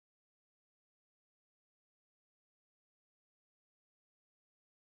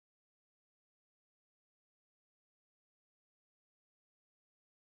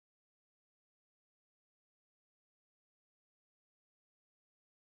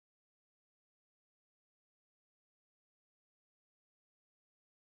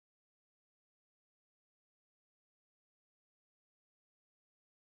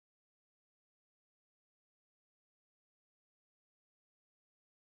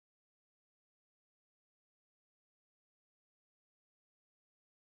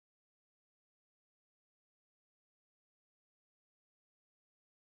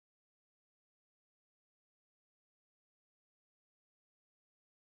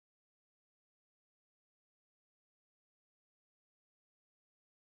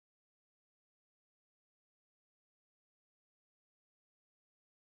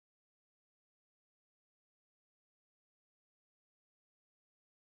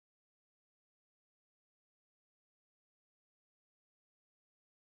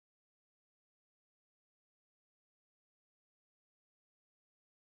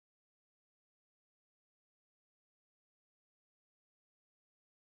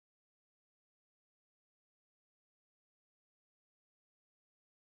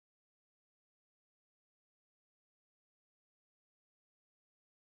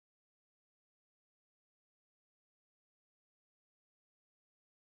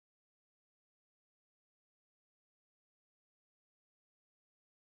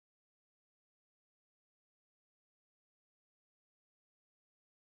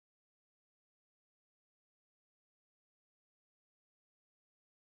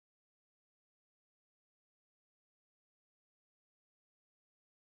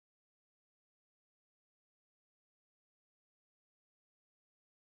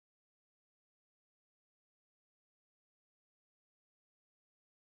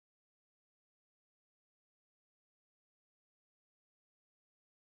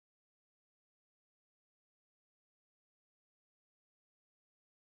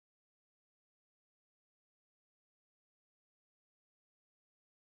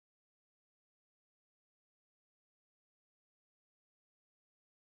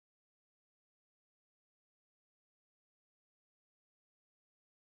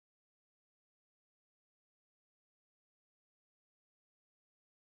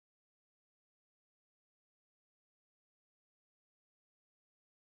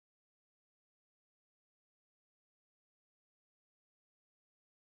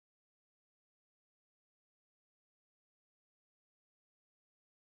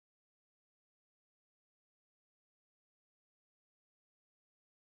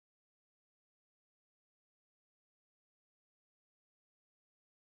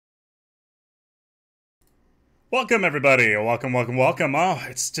Welcome everybody, welcome. Oh,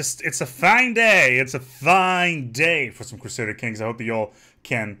 it's a fine day. It's a fine day for some Crusader Kings. I hope that y'all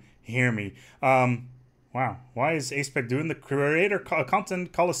can hear me. Wow, why is Aspec doing the Creator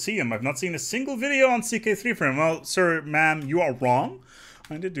Content Coliseum? I've not seen a single video on CK3 for him. Well, sir, ma'am, you are wrong.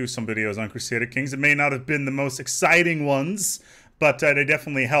 I did do some videos on Crusader Kings. It may not have been the most exciting ones, but they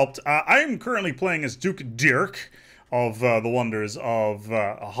definitely helped. I am currently playing as Duke Dirk of the wonders of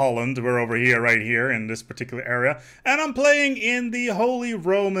Holland. We're over here, right here, in this particular area. And I'm playing in the Holy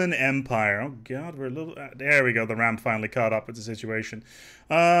Roman Empire. Oh, God, we're a little... there we go. The ram finally caught up with the situation.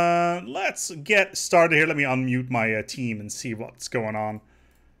 Let's get started here. Let me unmute my team and see what's going on.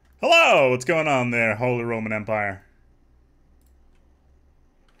 Hello! What's going on there, Holy Roman Empire?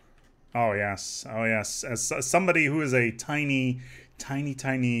 Oh, yes. Oh, yes. As somebody who is a tiny...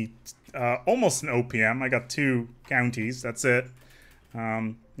 almost an OPM. I got 2 counties. That's it.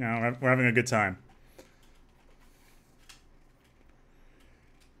 You know, we're having a good time.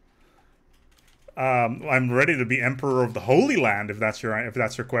 I'm ready to be Emperor of the Holy Land, if that's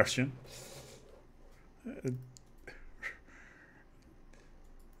your question.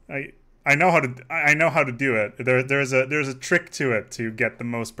 I know how to do it. There's a trick to it to get the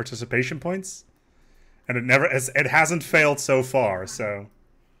most participation points, and it hasn't failed so far. So.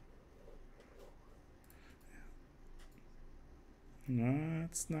 No,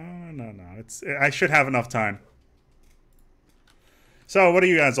 I should have enough time. So, what are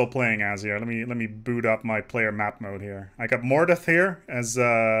you guys all playing as here? Let me boot up my player map mode here. I got Mordeth here as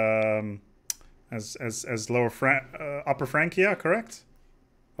Upper Francia, correct?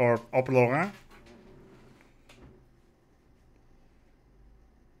 Or Upper Lorraine?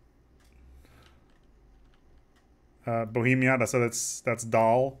 Bohemia. That's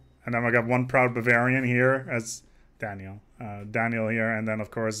Dahl, and then I got one proud Bavarian here as Daniel. Daniel here, and then of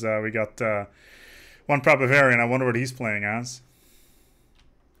course we got one proud Bavarian. I wonder what he's playing as.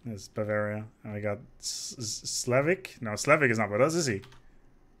 Is Bavaria. And we got Slavic. No, Slavic is not with us, is he?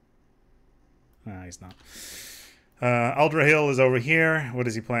 Nah, he's not. Aldrahill is over here. What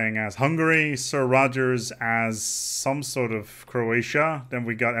is he playing as? Hungary. Sir Rogers as some sort of Croatia. Then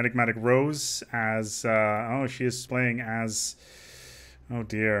we got Enigmatic Rose as oh, she is playing as, oh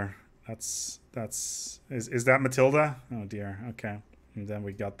dear, is that Matilda? Oh dear. Okay. And then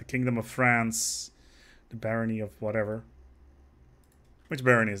we got the Kingdom of France, the Barony of whatever. Which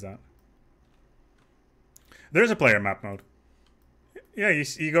barony is that? There's a player map mode. Yeah,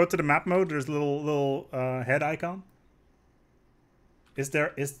 you go to the map mode. There's a little head icon.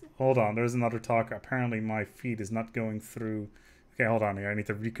 Hold on. There's another talk. Apparently my feed is not going through. Okay, hold on here. I need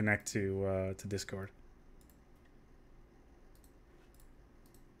to reconnect to Discord.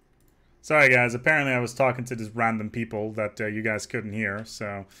 Sorry guys, apparently I was talking to just random people that you guys couldn't hear,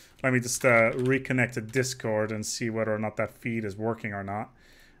 so let me just reconnect to Discord and see whether or not that feed is working or not.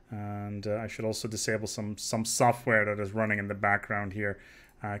 And I should also disable some software that is running in the background here,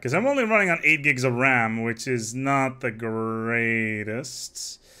 because I'm only running on 8 gigs of RAM, which is not the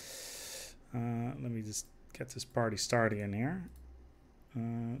greatest. Let me just get this party started in here.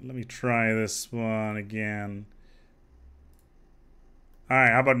 Let me try this one again. All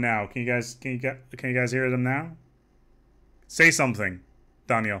right, how about now? Can you guys hear them now? Say something,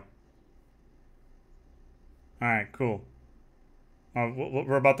 Daniel. All right, cool.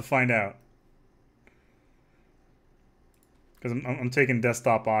 We're about to find out. Because I'm taking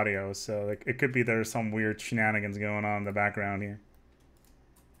desktop audio, so it could be there's some weird shenanigans going on in the background here.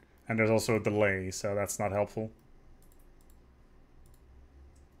 And there's also a delay, so that's not helpful.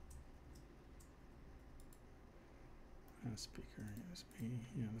 Speaker, USB,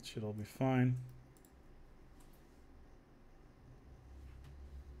 yeah, that should all be fine.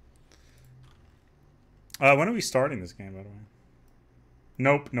 When are we starting this game, by the way?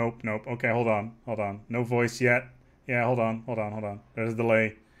 Nope. Okay, hold on. No voice yet. Yeah, hold on. There's a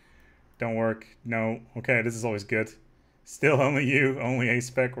delay. Don't work. No. Okay, this is always good. Still only you, only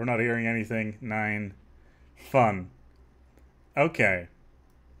Aspec. We're not hearing anything. 9. Fun. Okay.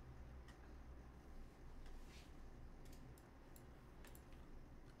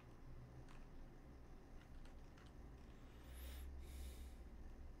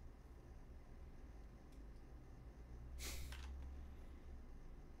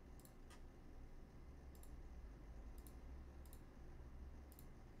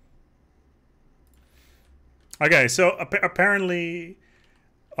 Okay, so apparently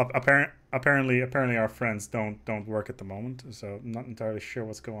our friends don't work at the moment, so I'm not entirely sure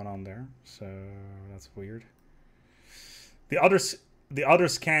what's going on there. So that's weird. The others The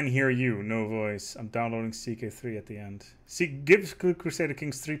others can hear you. No voice. I'm downloading CK3 at the end. See, give Crusader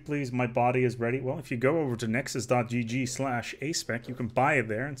Kings 3, please. My body is ready. Well, if you go over to nexus.gg/aspec, you can buy it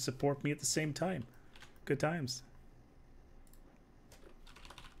there and support me at the same time. Good times.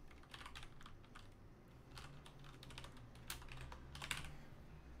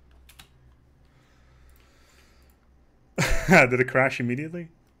 Did it crash immediately?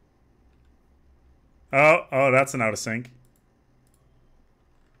 Oh, that's an out of sync.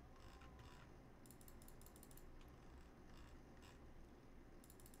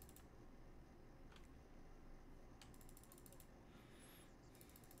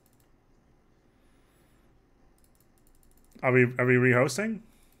 Are we rehosting?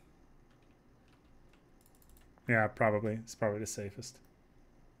 Yeah, probably. It's probably the safest.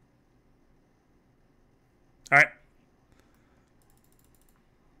 All right.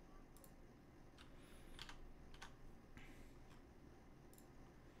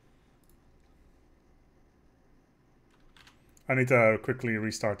 I need to quickly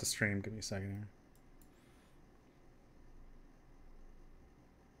restart the stream. Give me a second here.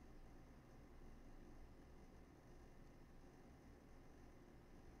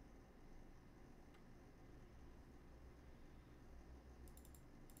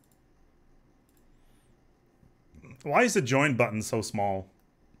 Why is the join button so small?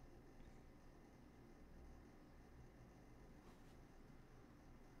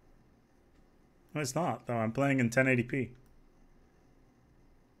 No, it's not, though. I'm playing in 1080p.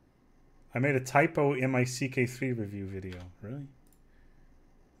 I made a typo in my CK3 review video. Really?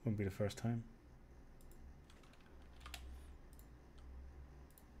 Wouldn't be the first time.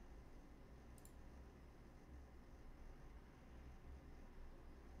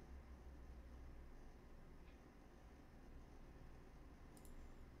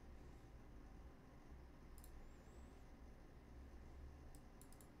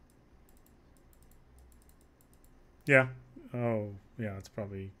 Yeah. Oh, yeah, that's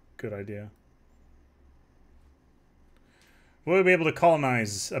probably a good idea. Will we be able to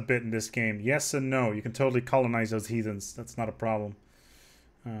colonize a bit in this game? Yes and no. You can totally colonize those heathens. That's not a problem.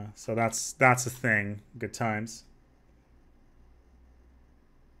 So that's a thing. Good times.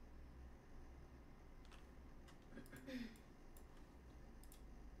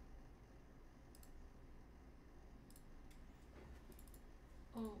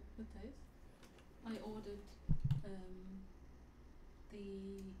 Oh, with those, I ordered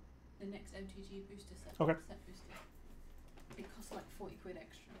the next MTG booster set. Okay. Set booster. It costs like 40 quid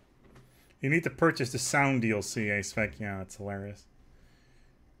extra. You need to purchase the sound DLC, Aspec. Yeah, that's hilarious.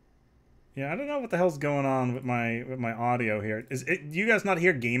 Yeah, I don't know what the hell's going on with my audio here. Is it? Do you guys not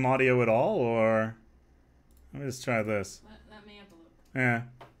hear game audio at all, or? Let me just try this. Let me have a look. Yeah.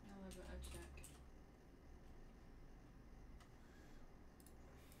 I'll have a check.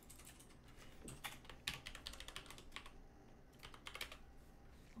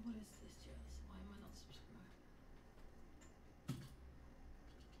 What is this, Jess? Why am I not subscribed?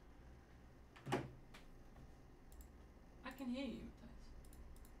 I can hear you,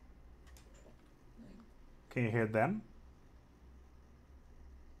 Matthijs. Like, Can you hear them?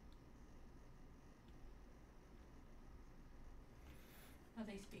 are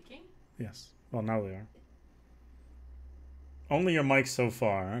they speaking? Yes. Well, now they are. Only your mic so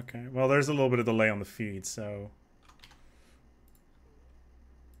far. Okay. Well, there's a little bit of delay on the feed, so.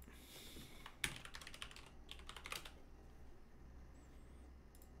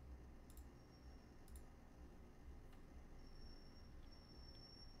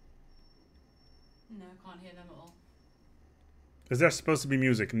 No, can't hear them at all. Is there supposed to be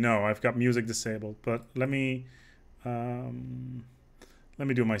music? No, I've got music disabled. But let me do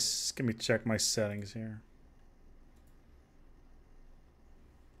my. Let me check my settings here.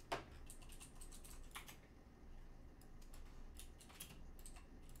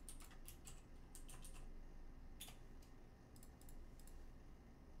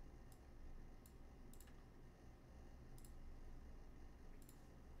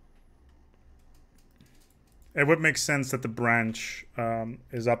 It would make sense that the branch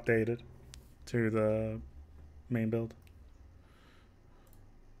is updated to the main build.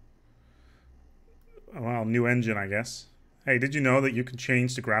 Well, new engine, I guess. Hey, did you know that you can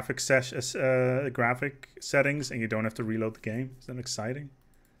change the graphic settings and you don't have to reload the game? Is that exciting?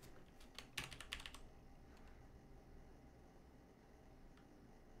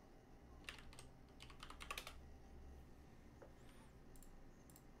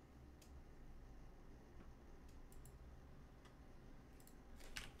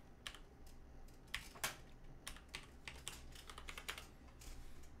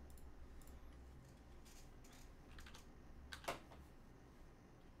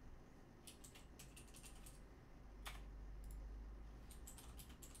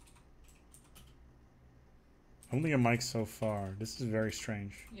 Only a mic so far. This is very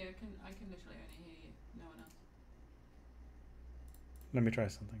strange. Yeah, I can literally only hear you. No one else. Let me try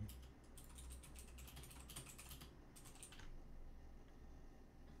something.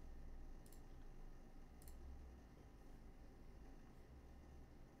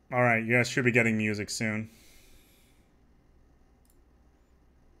 All right, you guys should be getting music soon.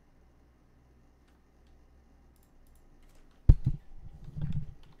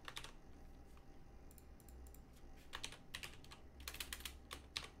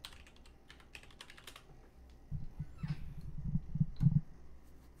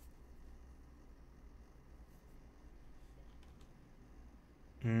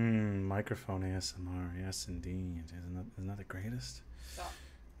 Microphone ASMR, yes indeed. Isn't that the greatest? Stop.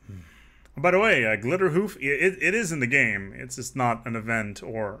 By the way, Glitter Hoof, it is in the game. It's just not an event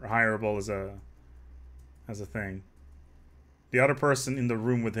or hireable as a thing. The other person in the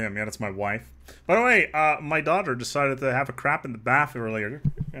room with him, yeah, that's my wife. By the way, my daughter decided to have a crap in the bath earlier.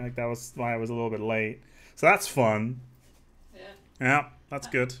 Like that was why I was a little bit late. So that's fun. Yeah. Yeah, that's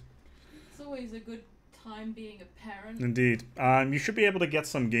good. It's always a good time being a parent. Indeed. You should be able to get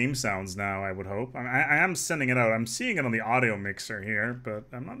some game sounds now, I would hope. I am sending it out. I'm seeing it on the audio mixer here, but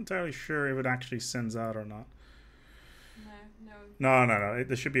I'm not entirely sure if it actually sends out or not. No.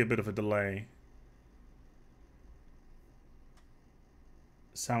 There should be a bit of a delay.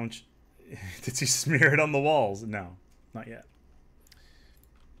 Sound... Did he smear it on the walls? No, not yet.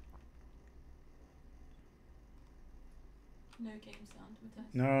 No game sound with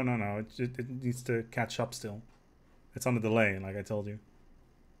that. No. It needs to catch up still. It's on the delay, like I told you.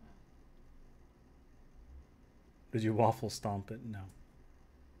 Did you waffle stomp it? No.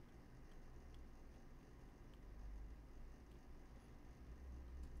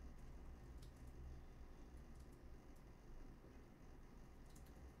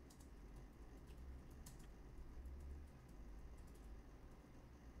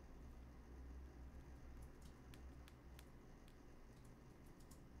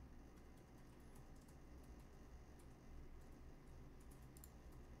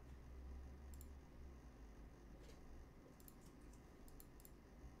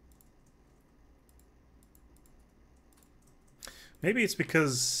 Maybe it's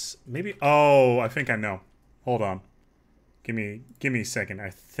because oh, I think I know. Hold on. Give me a second. I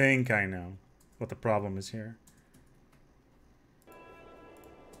think I know what the problem is here.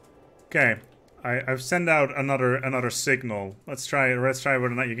 Okay. I've sent out another signal. Let's try whether or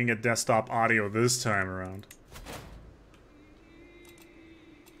not you can get desktop audio this time around.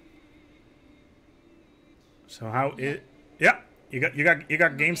 So how it yeah, you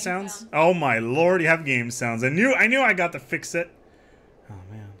got game sounds? Oh my lord, you have game sounds. I knew I got to fix it. Oh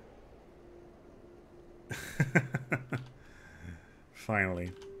man.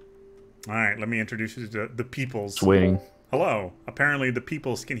 Finally. Alright, let me introduce you to the peoples. Just waiting. Hello. Apparently the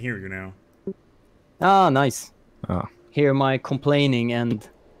peoples can hear you now. Ah, nice. Oh. Hear my complaining and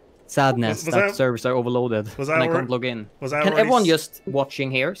sadness that servers are overloaded and I can't log in. Can everyone just watching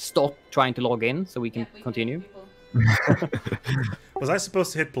here stop trying to log in so we can continue? Was I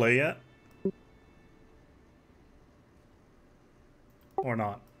supposed to hit play yet? Or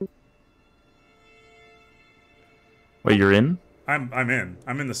not? Wait, you're in? I'm in.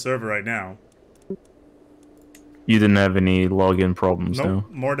 I'm in the server right now. You didn't have any login problems, nope. no?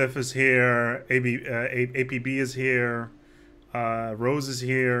 Mordef is here. APB is here. Rose is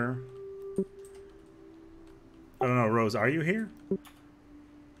here. I don't know, Rose, are you here?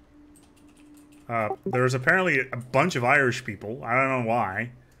 There's apparently a bunch of Irish people. I don't know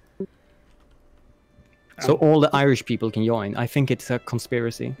why. So all the Irish people can join. I think it's a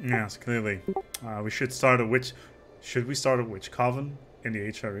conspiracy. Yes, clearly. We should start a witch... Should we start a witch coven in the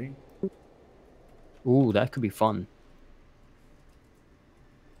HRE? Ooh, that could be fun.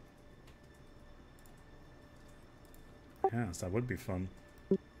 Yes, that would be fun.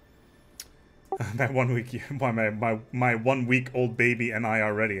 My 1 week... My 1 week old baby and I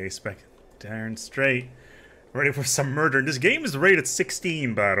are ready, expect. Darn straight. Ready for some murder. This game is rated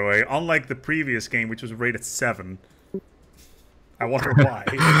 16, by the way, unlike the previous game, which was rated 7. I wonder why.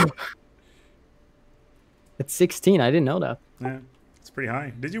 It's 16, I didn't know that. Yeah, it's pretty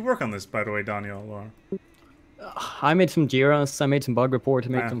high. Did you work on this, by the way, Daniel? Or... I made some JIRAs, I made some bug reports,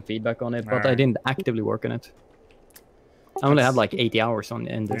 made some feedback on it, but I didn't actively work on it. I only have like 80 hours on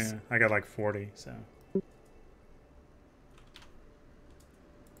in this. Yeah, I got like 40, so...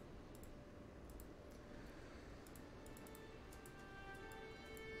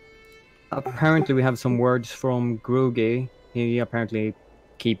 Apparently we have some words from Grugy. He apparently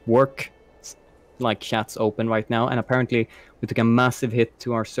keep work like chats open right now, and apparently We took a massive hit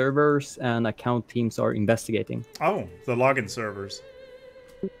to our servers, and account teams are investigating. Oh, the login servers.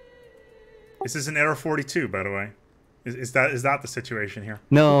 This is an error 42, by the way. Is that the situation here?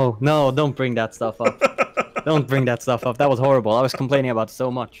 No, don't bring that stuff up. Don't bring that stuff up. That was horrible. I was complaining about so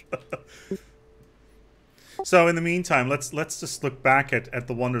much. So in the meantime, let's just look back at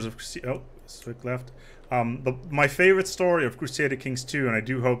the wonders of click left. My favorite story of Crusader Kings 2, and I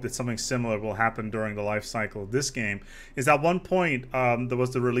do hope that something similar will happen during the life cycle of this game, is at one point there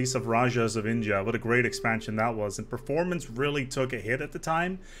was the release of Rajas of India. What a great expansion that was, and performance really took a hit at the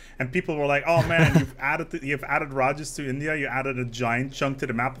time, and people were like, "Oh man, you've added Rajas to India, you added a giant chunk to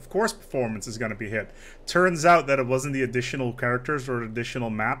the map. Of course, performance is going to be hit." Turns out that it wasn't the additional characters or additional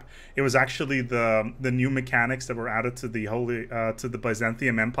map; it was actually the new mechanics that were added to the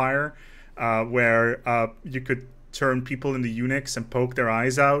Byzantium Empire. Where you could turn people into eunuchs and poke their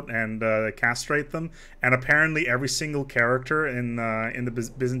eyes out and castrate them, and apparently every single character in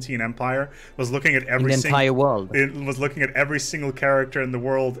the Byzantine Empire was looking at every entire world. It was looking at every single character in the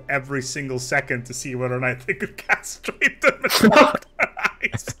world every single second to see whether or not they could castrate them and poke their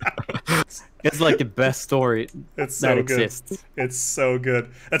eyes out. It's like the best story that exists. It's so good.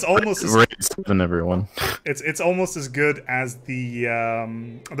 It's almost than everyone. It's almost as good as the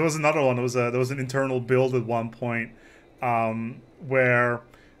there was another one. There was an internal build at one point where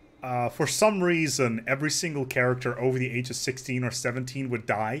for some reason every single character over the age of 16 or 17 would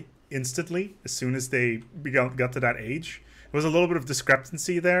die instantly as soon as they got to that age. There was a little bit of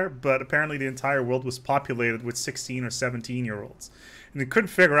discrepancy there, but apparently the entire world was populated with 16 or 17-year-olds. And they couldn't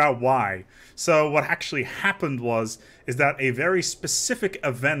figure out why. So what actually happened is that a very specific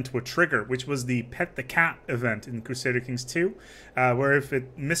event would trigger, which was the Pet the Cat event in Crusader Kings 2, where if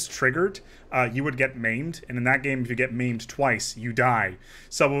it mistriggered, you would get maimed. And in that game, if you get maimed twice, you die.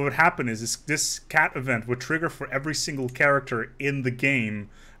 So what would happen is this cat event would trigger for every single character in the game,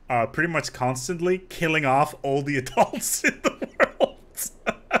 pretty much constantly, killing off all the adults in the world.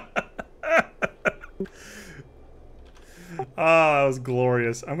 That was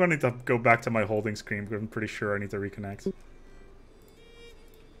glorious. I'm going to need to go back to my holding screen because I'm pretty sure I need to reconnect.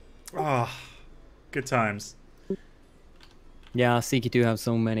 Good times. Yeah, CK2 have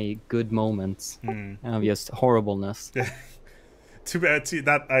so many good moments of just horribleness. Too bad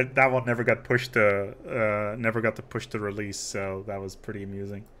that one never got pushed to push the release, so that was pretty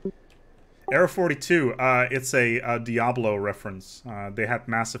amusing. Error 42, it's a Diablo reference. They had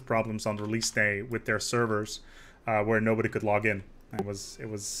massive problems on release day with their servers. Where nobody could log in. It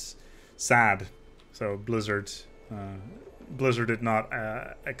was sad. So Blizzard did not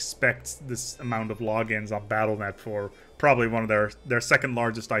expect this amount of logins on Battle.net for probably one of their second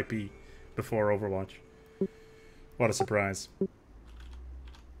largest IP before Overwatch. What a surprise.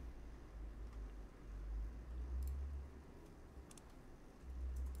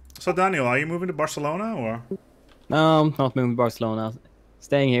 So Daniel, are you moving to Barcelona or? No, I'm not moving to Barcelona.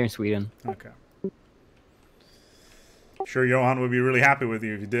 Staying here in Sweden. Okay. Sure, Johan would be really happy with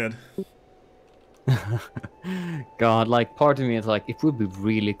you if you did. God, like, part of me is like, it would be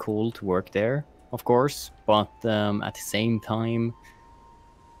really cool to work there, of course, but at the same time,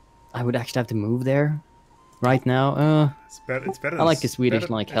 I would actually have to move there right now. It's better. I like the Swedish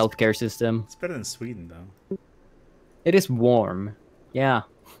healthcare system. It's better than Sweden, though. It is warm, yeah.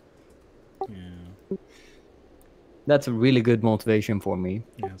 Yeah. That's a really good motivation for me.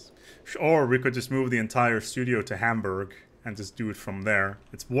 Yes. Or we could just move the entire studio to Hamburg and just do it from there.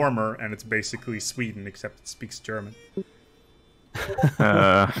 It's warmer and it's basically Sweden, except it speaks German.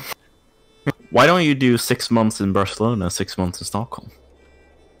 Why don't you do 6 months in Barcelona, 6 months in Stockholm?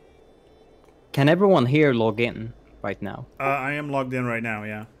 Can everyone here log in right now? I am logged in right now,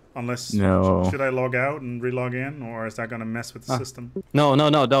 yeah. Unless, no. Should I log out and re-log in, or is that going to mess with the system? No,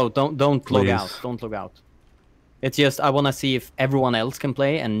 don't log out. Don't log out. It's just I want to see if everyone else can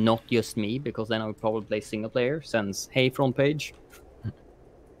play and not just me, because then I would probably play single player since hey front page.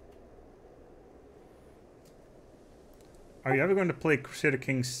 Are you ever going to play Crusader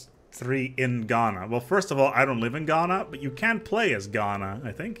Kings 3 in Ghana? Well, first of all, I don't live in Ghana, but you can play as Ghana,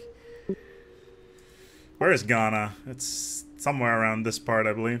 I think. Where is Ghana? It's somewhere around this part,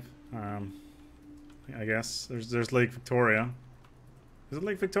 I believe. I guess there's Lake Victoria. Is it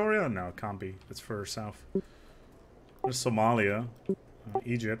Lake Victoria? No, it can't be. It's further south. There's Somalia,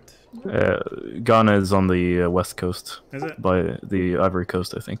 Egypt. Ghana is on the west coast. Is it? By the Ivory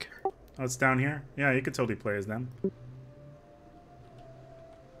Coast, I think. Oh, it's down here? Yeah, you could totally play as them.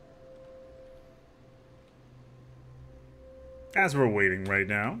 As we're waiting right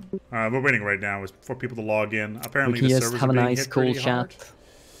now. We're waiting right now for people to log in. Apparently we can the just servers have are a being nice hit cool pretty chat. hard.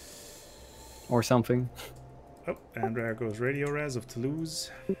 Or something. Oh, and there goes Radio Res of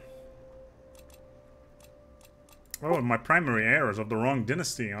Toulouse. Oh, and my primary heir is of the wrong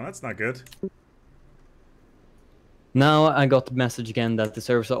dynasty. Oh, that's not good. Now I got the message again that the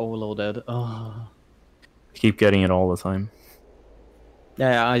servers are overloaded. Oh. Keep getting it all the time.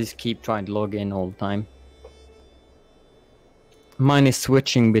 Yeah, I just keep trying to log in all the time. Mine is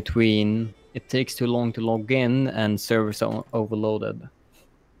switching between it takes too long to log in and servers are overloaded.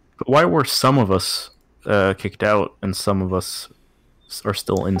 But why were some of us kicked out and some of us are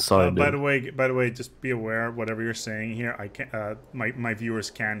still inside? By the way, just be aware. Whatever you're saying here, I can. My viewers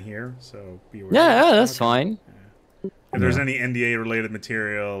can hear, so be aware. Yeah, that's fine. If there's any NDA related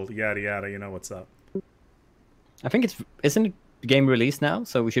material, yada yada, you know what's up. I think isn't it game released now,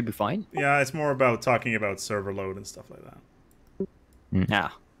 so we should be fine. Yeah, it's more about talking about server load and stuff like that. Yeah.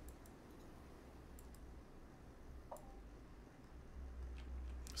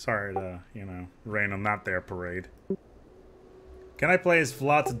 Sorry to, rain on that there parade. Can I play as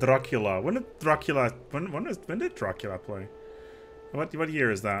Vlad Dracula? When did Dracula when did Dracula play? What year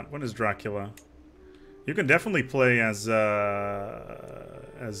is that? When is Dracula? You can definitely play as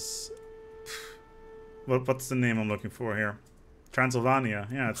what's the name I'm looking for here? Transylvania.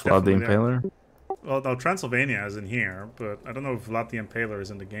 Yeah, it's Vlad the definitely there. Impaler? Well, no, Transylvania is in here, but I don't know if Vlad the Impaler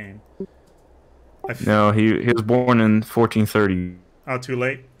is in the game. No, he was born in 1430. Oh, too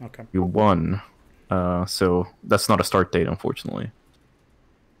late? Okay. He won. So that's not a start date, unfortunately.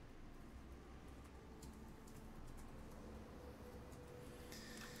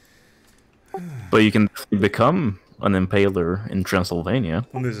 But you can become an impaler in Transylvania.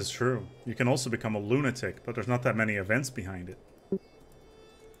 Well, this is true. You can also become a lunatic, but there's not that many events behind it.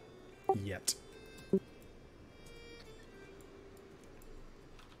 Yet.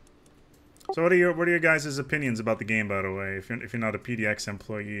 So what are your guys' opinions about the game, by the way? If you're not a PDX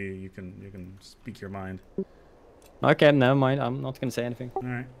employee, you can speak your mind. Okay, never mind. I'm not gonna say anything. All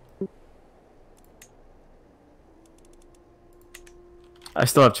right. I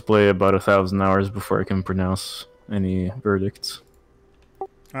still have to play about 1,000 hours before I can pronounce any verdicts.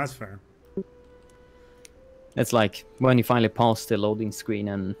 That's fair. It's like when you finally pass the loading screen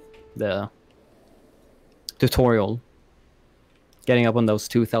and the tutorial, getting up on those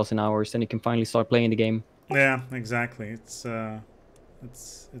 2,000 hours, then you can finally start playing the game. Yeah, exactly. It's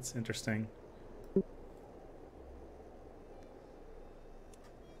interesting.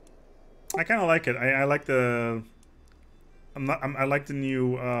 I kind of like it. I like the. I like the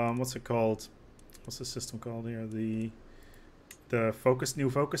new. What's it called? What's the system called here? The new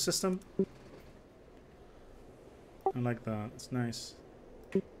focus system. I like that. It's nice.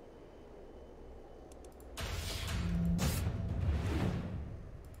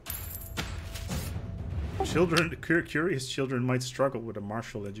 Curious children might struggle with a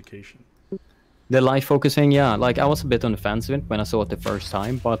martial education. The life focusing, yeah, like I was a bit on the fence of it when I saw it the first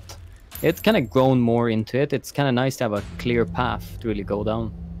time, but it's kind of grown more into it. It's kind of nice to have a clear path to really go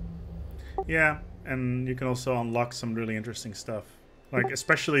down. Yeah, and you can also unlock some really interesting stuff. Like,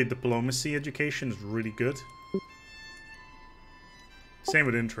 especially diplomacy education is really good. Same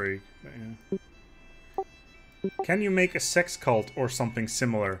with intrigue. But yeah. Can you make a sex cult or something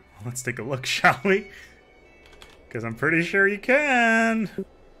similar? Let's take a look, shall we? Because I'm pretty sure you can.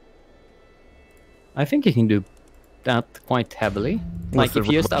 I think you can do that quite heavily. Like if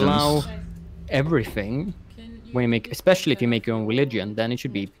you just allow everything when you make, especially if you make your own religion, then it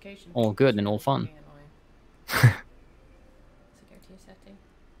should be all good and all fun.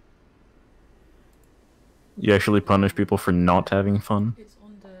 You actually punish people for not having fun? It's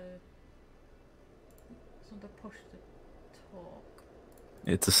on the push to talk.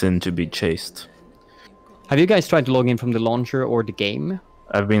 It's a sin to be chaste. Have you guys tried to log in from the launcher or the game?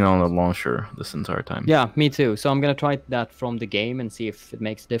 I've been on the launcher this entire time. Yeah, me too. So I'm gonna try that from the game and see if it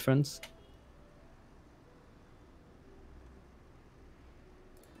makes a difference.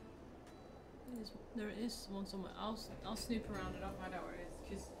 There is one somewhere. I'll snoop around and I'll find out where it is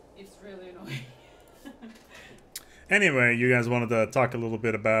because it's really annoying. Anyway, you guys wanted to talk a little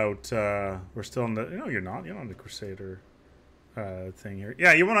bit about. We're still in the. No, you're not. You're not on the Crusader thing here.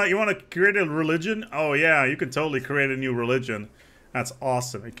 Yeah, you wanna create a religion? Oh yeah, you can totally create a new religion. That's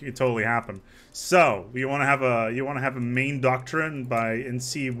awesome. It can totally happen. So you want to have a main doctrine and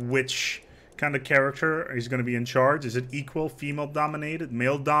see which kind of character is going to be in charge. Is it equal, female dominated,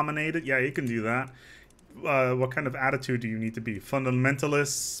 male dominated? Yeah, you can do that. What kind of attitude do you need to be?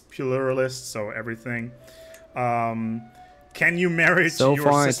 Fundamentalists, pluralists, so everything. Can you marry so your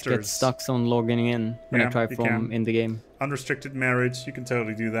far sisters? it gets stuck on logging in when I try from in the game. Unrestricted marriage, you can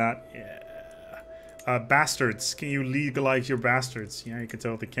totally do that. Yeah. Bastards, can you legalize your bastards? Yeah, you can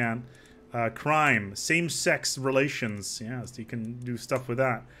totally can. Crime, same-sex relations. Yes, you can do stuff with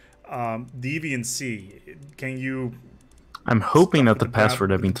that. Deviancy. Can you... I'm hoping Stuff that with the the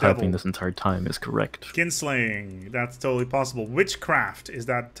password I've been devil. typing this entire time is correct. Kinslaying. That's totally possible. Witchcraft. Is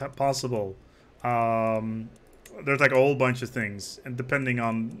that possible? There's like a whole bunch of things. And depending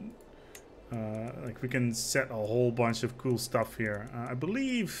on... like we can set a whole bunch of cool stuff here. I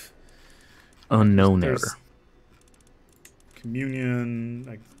believe... Unknown there's error. communion,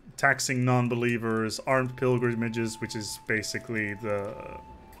 like taxing non-believers, armed pilgrimages, which is basically the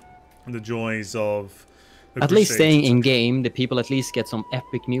joys of the At least Crusades, staying in etc. game, the people at least get some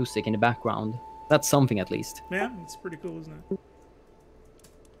epic music in the background. That's something at least. Yeah, it's pretty cool, isn't it?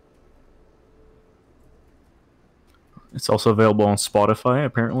 It's also available on Spotify,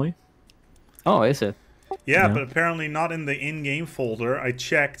 apparently. Oh, is it? Yeah, Yeah. but apparently not in the in-game folder. I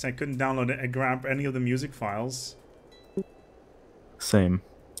checked, I couldn't download it and grab any of the music files. Same.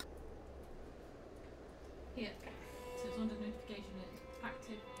 Here. So it's under notification. It's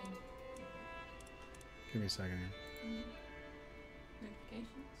active and Give me a second here.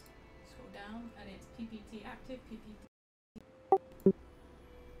 notifications. Scroll down and it's PPT active, PPT.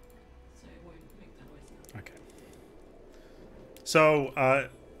 So it won't make that noise now. Okay. So,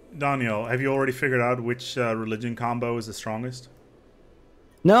 Daniel, have you already figured out which religion combo is the strongest?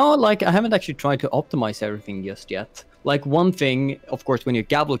 No, like, I haven't actually tried to optimize everything just yet. Like, one thing, of course, when you're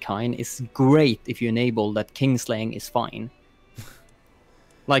Gavelkind, is great if you enable that Kingslaying is fine.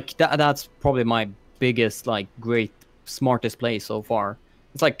 Like, that's probably my biggest, like, great, smartest play so far.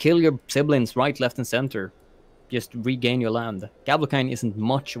 It's like, kill your siblings right, left, and center. Just regain your land. Gavelkind isn't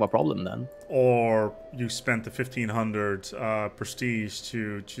much of a problem then. Or you spent the 1500 prestige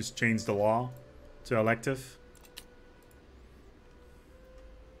to just change the law to elective?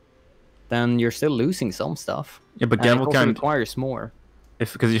 Then you're still losing some stuff. Yeah, but And it also Gavelkind, requires more.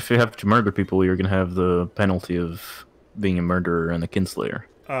 because if you have to murder people, you're gonna have the penalty of being a murderer and a kinslayer.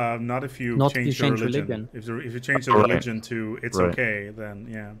 Not if you Not if change you the change religion. religion. If you change the Right. religion to it's Right. okay, then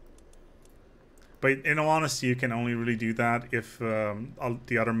yeah. But in all honesty, you can only really do that if all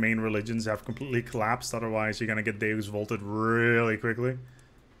the other main religions have completely collapsed. Otherwise, you're gonna get Deus Volted really quickly.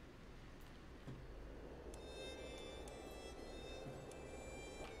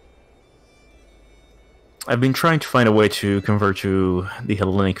 I've been trying to find a way to convert to the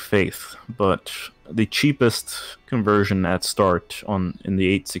Hellenic faith, but the cheapest conversion at start in the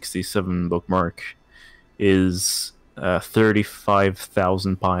 867 bookmark is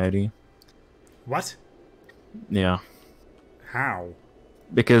 35,000 piety. What? Yeah, How?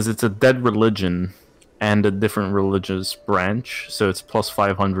 because it's a dead religion and a different religious branch, so it's plus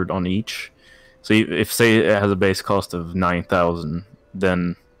 500 on each. So if say it has a base cost of 9,000,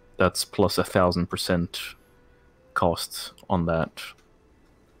 then that's plus 1,000% cost on that.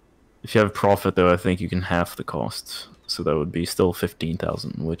 If you have profit, though, I think you can half the cost, so that would be still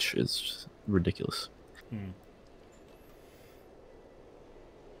 15,000, which is ridiculous.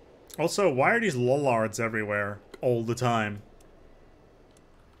 Also, why are these lollards everywhere all the time?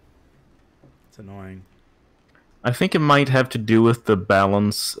 It's annoying. I think it might have to do with the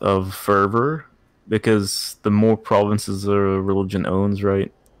balance of fervor, because the more provinces a religion owns,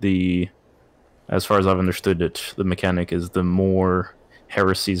 right, as far as I've understood it, the mechanic is the more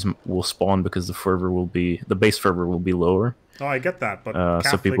heresies will spawn because the base fervor will be lower. Oh, I get that, but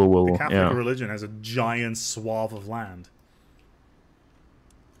So people will- the Catholic yeah. religion has a giant swath of land.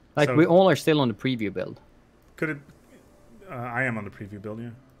 Like, So- we all are still on the preview build. Could it... I am on the preview build, yeah.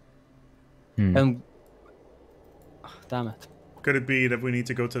 And... oh, damn it. Could it be that we need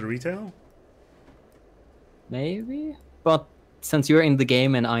to go to the retail? Maybe? But since you're in the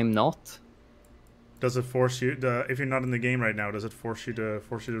game and I'm not... Does it force you... if you're not in the game right now, does it force you to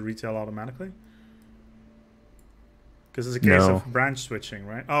retail automatically? Because it's a case No. of branch switching,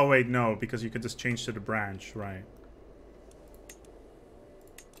 right? Oh, wait, no, because you could just change to the branch, right?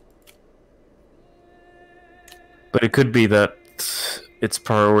 But it could be that it's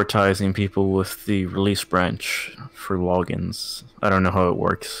prioritizing people with the release branch for logins. I don't know how it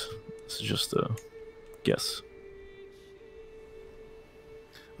works. It's just a guess.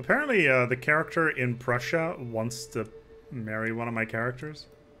 Apparently, the character in Prussia wants to marry one of my characters.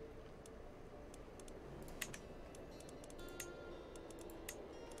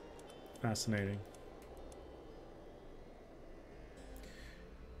 Fascinating.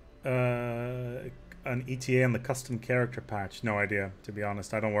 An ETA on the custom character patch. No idea, to be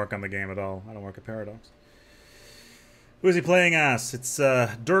honest. I don't work on the game at all. I don't work at Paradox. Who is he playing as? It's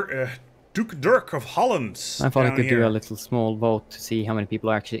Duke Dirk of Holland. I thought I down could do here. a little small vote to see how many people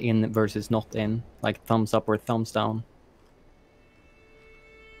are actually in versus not in. Like, thumbs up or thumbs down.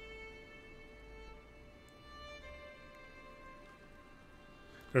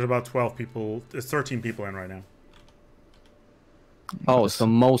 There's about 12 people. There's 13 people in right now. Oh, so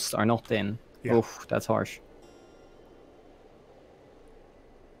most are not in. Yeah. Oof, that's harsh.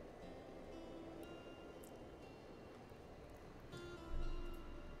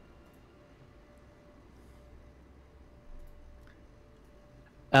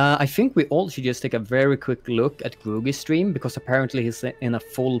 I think we all should just take a very quick look at Grugi's stream, because apparently he's in a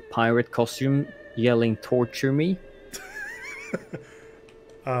full pirate costume yelling "torture me."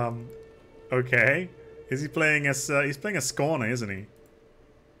 Okay. Is he playing as he's playing as Skåne, isn't he?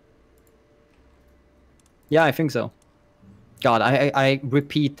 Yeah, I think so. God, I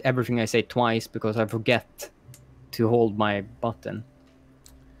repeat everything I say twice because I forget to hold my button.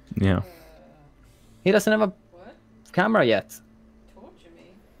 Yeah. He doesn't have a What? camera yet. Torture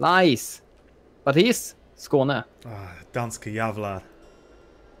me? Lies. But he's Skåne. Ah, danske jävlar.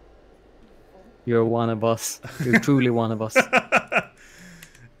 You're one of us. You're truly one of us.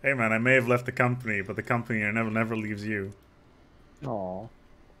 Hey man, I may have left the company, but the company never leaves you. Aww.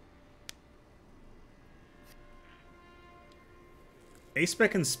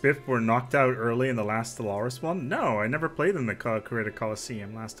 Aspec and Spiff were knocked out early in the last Stellaris one? No, I never played in the Crusader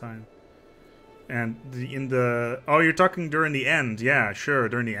Coliseum last time. And in the... Oh, you're talking during the end. Yeah, sure,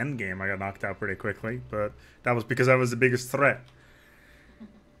 during the end game I got knocked out pretty quickly, but that was because I was the biggest threat.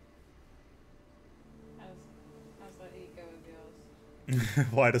 How's that ego of yours?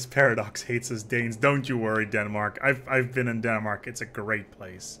 Why does Paradox hates us Danes? Don't you worry, Denmark. I've been in Denmark. It's a great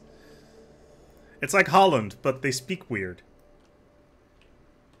place. It's like Holland, but they speak weird.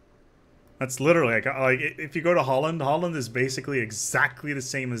 That's literally like if you go to Holland, Holland is basically exactly the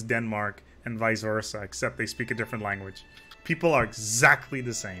same as Denmark and vice versa, except they speak a different language. People are exactly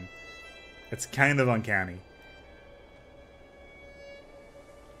the same. It's kind of uncanny.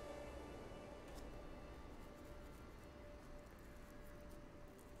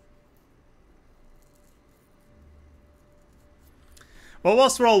 Well,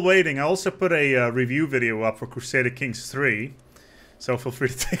 whilst we're all waiting, I also put a review video up for Crusader Kings 3. So feel free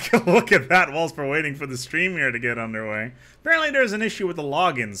to take a look at that whilst we're waiting for the stream here to get underway. Apparently there's an issue with the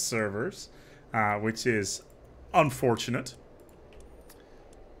login servers, which is unfortunate.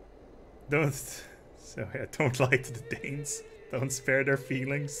 Don't lie to the Danes. Don't spare their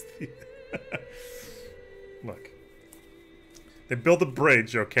feelings. Look. They built a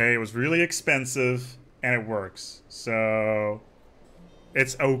bridge, okay? It was really expensive, and it works. So...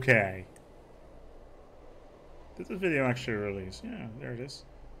 it's okay. Did the video actually release? Yeah, there it is.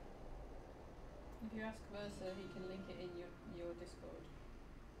 If you ask Mercer, he can link it in your Discord.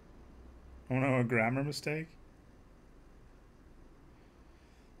 Oh no, a grammar mistake?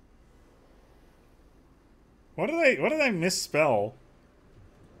 What did I misspell?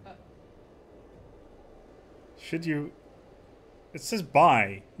 Should you... It says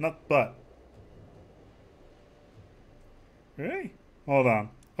by, not but. Really? Hold on.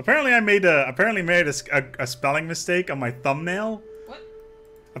 Apparently I made a spelling mistake on my thumbnail. What?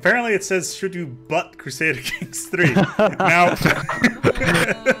 Apparently it says should you butt Crusader Kings 3. Now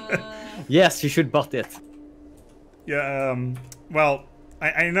Yes, you should butt it. yeah, well,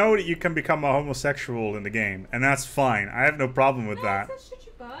 I know that you can become a homosexual in the game, and that's fine. I have no problem with that. It says, should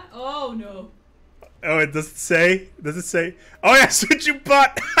you butt? Oh no. Oh, it does it say? Does it say? Oh yeah, should you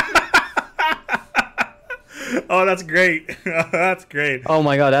butt? Oh, that's great. That's great. Oh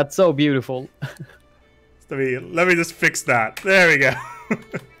my god, that's so beautiful. Let me just fix that. There we go.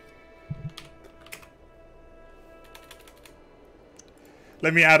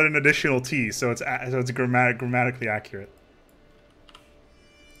 Let me add an additional T so it's grammatically accurate.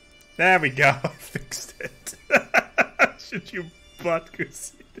 There we go. Fixed it. Should you butt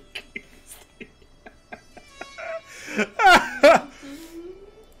Crusader Kings?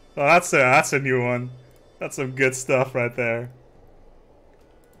 Well, that's a new one. That's some good stuff right there.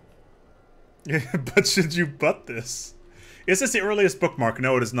 But should you butt this? Is this the earliest bookmark?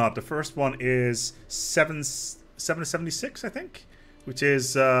 No, it is not. The first one is 776, I think, which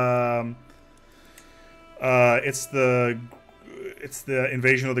is it's the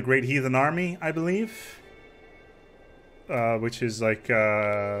invasion of the Great Heathen Army, I believe. Which is like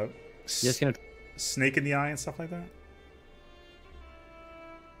snake in the eye and stuff like that.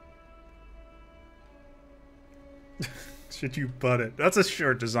 Should you butt it? That's a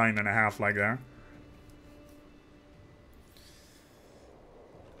shirt design and a half like that.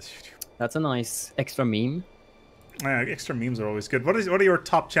 That's a nice extra meme. Yeah, extra memes are always good. What are your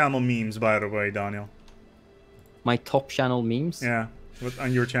top channel memes, by the way, Daniel? My top channel memes? Yeah,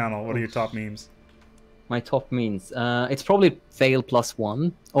 on your channel, what are your top memes? My top memes. It's probably fail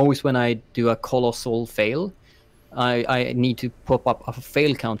 +1. Always when I do a colossal fail. I need to pop up a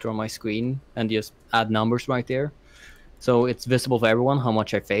fail counter on my screen and just add numbers right there. So it's visible for everyone how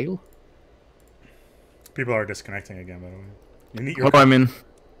much I fail. People are disconnecting again, by the way. You need your Well, I mean,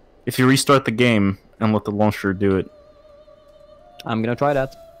 if you restart the game and let the launcher do it. I'm gonna try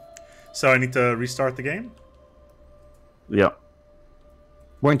that. So I need to restart the game? Yeah.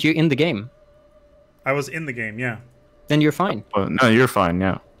 Weren't you in the game? I was in the game, yeah. Then you're fine. Oh, no, you're fine,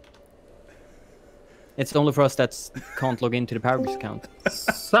 yeah. It's only for us that can't log into the Paragus account.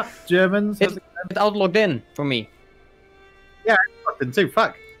 Sup, Germans? It's out logged in for me. Yeah, I fucking too.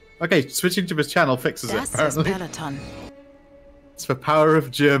 Fuck. Okay, switching to his channel fixes it, Das ist apparently. Peloton. It's the power of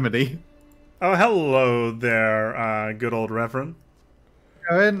Germany. Oh, hello there, good old Reverend.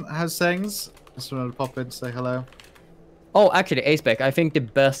 Owen, how's things? Just wanted to pop in to say hello. Oh, actually, Aceback, I think the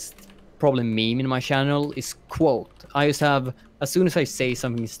best probably meme in my channel is quote. I just have, as soon as I say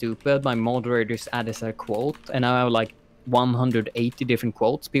something stupid, my moderators add as a quote, and I have like 180 different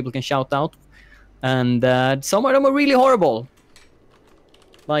quotes people can shout out. And some of them are really horrible.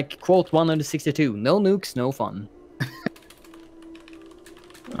 Like quote 162, no nukes, no fun.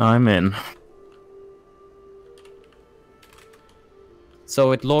 I'm in.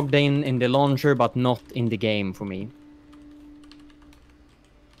 So it logged in the launcher, but not in the game for me.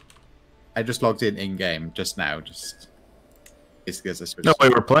 I just logged in game just now, just basically as I switched. No,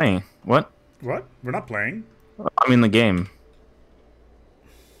 wait, we're playing. What? What? We're not playing? I'm in the game.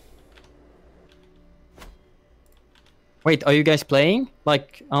 Wait, are you guys playing?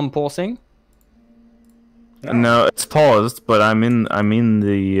 Like, I'm pausing? No, it's paused, but I'm in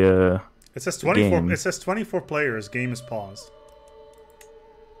the It says 24. game. It says 24 players. Game is paused.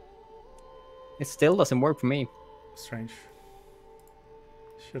 It still doesn't work for me. Strange.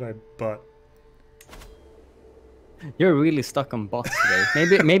 Should I butt? You're really stuck on bots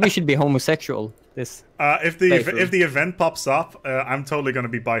today. Maybe you should be homosexual. This. If the event pops up, I'm totally gonna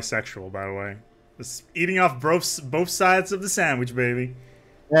be bisexual. By the way, just eating off both sides of the sandwich, baby.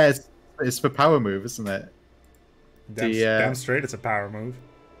 Yeah, it's the power move, isn't it? Damn straight, it's a power move.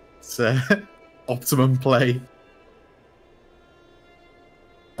 It's optimum play.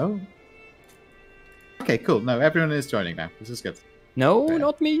 Oh. Okay, cool. No, everyone is joining now. This is good. No, Yeah.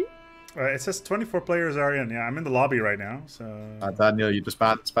 not me. It says 24 players are in. Yeah, I'm in the lobby right now. So. Daniel, you just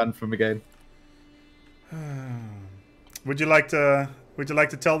banned from the game. Would you like to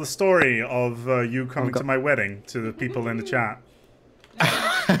tell the story of you coming to my wedding to the people in the chat?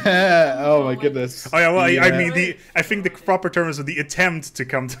 Oh my goodness. Oh yeah, well I mean I think the proper term is the attempt to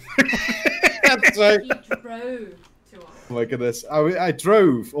come to my That's right. He drove to us. Oh my goodness. I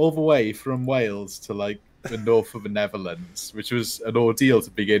drove all the way from Wales to like the north of the Netherlands, which was an ordeal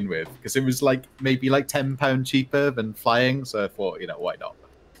to begin with, because it was like maybe like £10 cheaper than flying, so I thought, you know, why not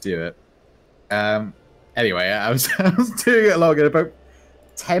do it. Anyway, I was doing it along at about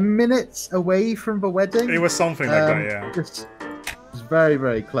 10 minutes away from the wedding. It was something like that, yeah. It was very,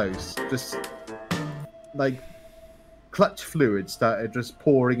 very close. Just like clutch fluid started just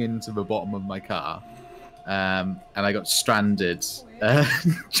pouring into the bottom of my car, and I got stranded.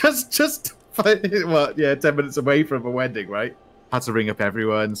 Just 10 minutes away from the wedding, right? Had to ring up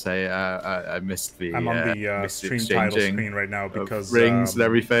everyone, say I missed the. I'm on the stream title screen right now because rings and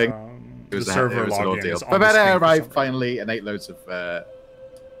everything. The It was server an login ordeal. is on But the then I screen for arrived some finally and ate loads of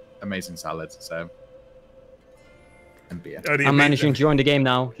amazing salads. So and beer. Oh, I'm managing to join the game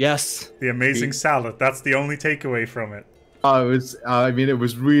now. Yes. The amazing salad. That's the only takeaway from it. Oh, it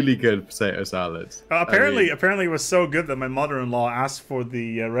was really good potato salad. Apparently it was so good that my mother-in-law asked for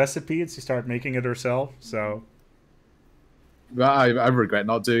the recipe and she started making it herself. So I regret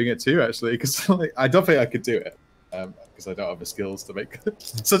not doing it too, actually, because like, I don't think I could do it because I don't have the skills to make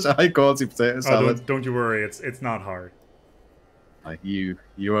such a high quality potato salad. Don't you worry, it's not hard. Like you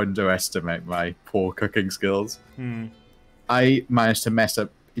underestimate my poor cooking skills. Hmm. I managed to mess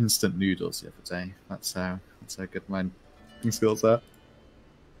up instant noodles the other day. That's how good my cooking skills are.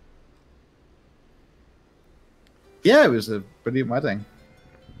 Yeah, it was a brilliant wedding.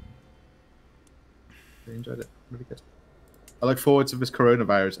 Really enjoyed it. Really good. I look forward to this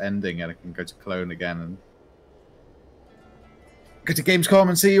coronavirus ending and I can go to Cologne again and go to Gamescom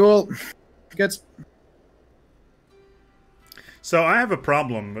and see you all. Good. So I have a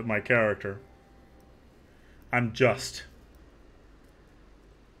problem with my character. I'm just.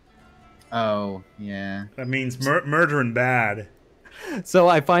 Oh, yeah. That means murdering bad. So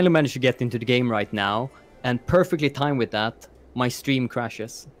I finally managed to get into the game right now, and perfectly timed with that, my stream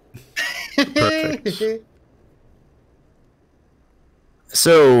crashes. Perfect.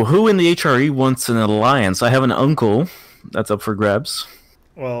 So, who in the HRE wants an alliance? I have an uncle that's up for grabs.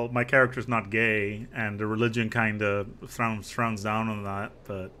 Well, my character's not gay, and the religion kind of frowns down on that.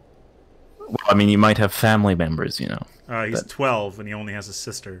 But Well, I mean, you might have family members, you know. he's 12, and he only has a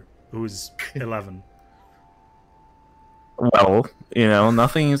sister who's 11. Well, you know,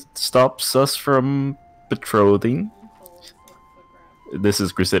 nothing stops us from betrothing. This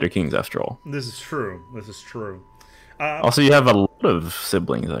is Crusader Kings, after all. This is true. This is true. Also, you have a lot of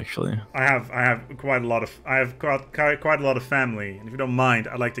siblings, actually. I have quite a lot of quite a lot of family, and if you don't mind,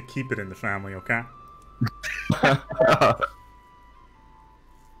 I'd like to keep it in the family. Okay.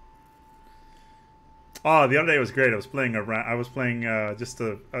 Oh, the other day was great. I was playing just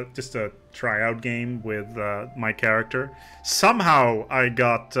a tryout game with my character. Somehow I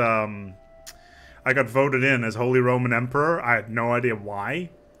got voted in as Holy Roman Emperor. I had no idea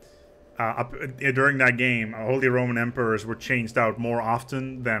why. During that game, Holy Roman Emperors were changed out more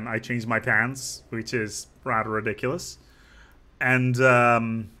often than I changed my pants, which is rather ridiculous. And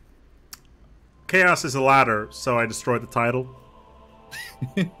chaos is a ladder, so I destroyed the title.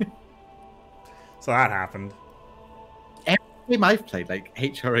 So that happened. Every game I've played, like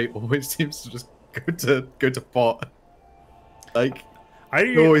HRA always seems to just go to pot. Like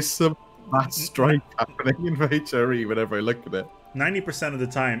there's always some mass strike happening in HRE whenever I look at it. 90% of the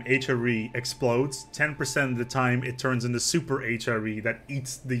time, HRE explodes. 10% of the time, it turns into Super HRE that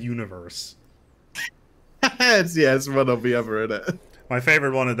eats the universe. it's one of the other, in it. My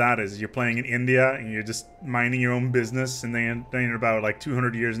favorite one of that is you're playing in India and you're just minding your own business, and then about like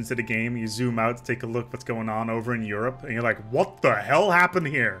 200 years into the game, you zoom out to take a look what's going on over in Europe, and you're like, what the hell happened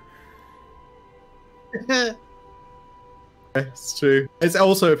here? It's true. It's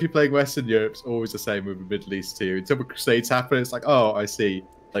also, if you're playing Western Europe, it's always the same with the Middle East too. Until the Crusades happen, it's like, oh, I see.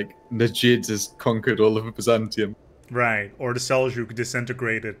 Like, Najid has conquered all of Byzantium. Right. Or the Seljuk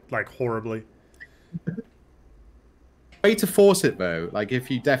disintegrated, like, horribly. Way to force it, though. Like, if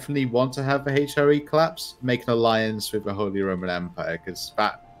you definitely want to have a HRE collapse, make an alliance with the Holy Roman Empire, because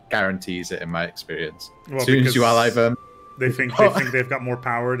that guarantees it, in my experience. Well, as soon as you ally them... They think they've got more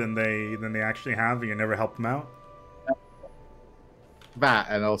power than they actually have, and you never help them out. That,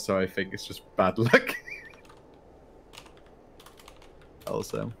 and also I think it's just bad luck.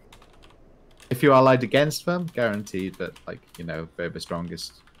 Also, if you allied against them, guaranteed that, like, you know, they're the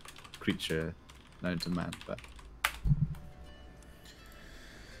strongest creature known to man. But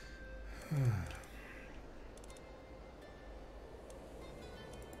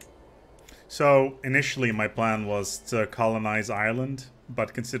so initially, my plan was to colonize Ireland,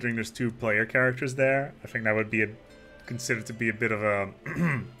 but considering there's 2 player characters there, I think that would be considered to be a bit of a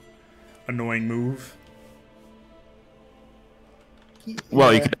annoying move.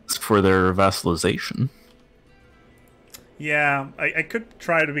 Well, you could ask for their vassalization. Yeah, I could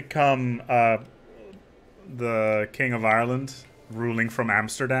try to become the King of Ireland, ruling from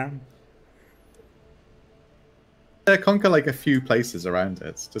Amsterdam. conquer like a few places around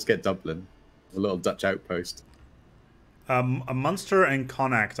it. Just get Dublin, a little Dutch outpost. Munster and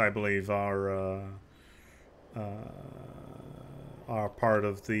Connacht, I believe, are part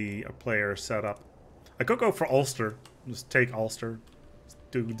of the player setup. I could go for Ulster. Just take Ulster.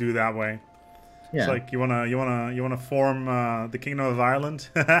 Do that way. Yeah. It's like you wanna form the Kingdom of Ireland.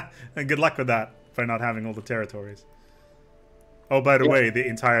 And good luck with that by not having all the territories. Oh, by the way, the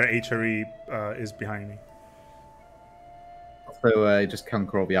entire HRE is behind me. So just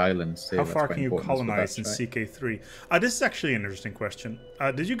conquer all the islands too. How That's far quite can you important colonize for in that, right? CK3? This is actually an interesting question.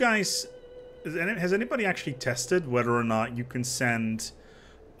 Did you guys... Has anybody actually tested whether or not you can send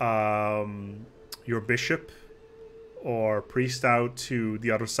your bishop or priest out to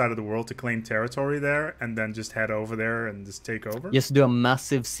the other side of the world to claim territory there and then just head over there and just take over? Just do a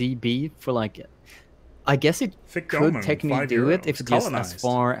massive CB for like... I guess it Fic could Doman, technically €5. do it if it's just as Colonized.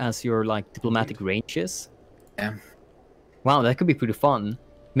 far as your like diplomatic ranges. Yeah. Wow, that could be pretty fun.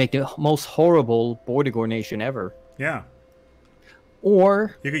 Make the most horrible border guard nation ever. Yeah.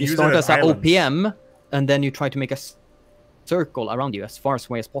 Or You could you use start it as as an islands. OPM, and then you try to make a circle around you as far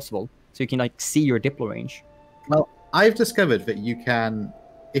away as possible, so you can like see your diplo range. Well, I've discovered that you can,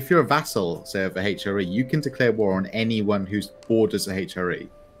 if you're a vassal, say, of a HRE, you can declare war on anyone whose borders a HRE.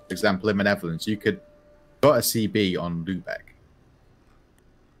 For example, in the Netherlands, you could put a CB on Lubeck,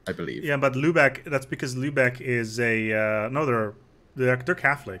 I believe. Yeah, but Lubeck, that's because Lubeck is a... no, they're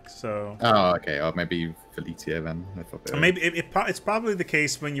Catholic, so... Oh, okay. Or maybe Felicia then. I thought they were. Maybe it's probably the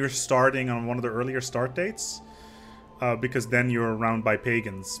case when you're starting on one of the earlier start dates, because then you're around by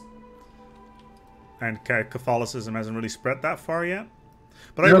pagans, and Catholicism hasn't really spread that far yet.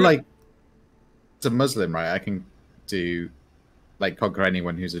 But You're like, as a Muslim, right? I can do, like, conquer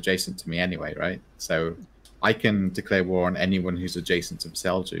anyone who's adjacent to me anyway, right? So I can declare war on anyone who's adjacent to the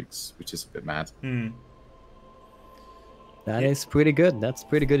Seljuks, which is a bit mad. That is pretty good. That's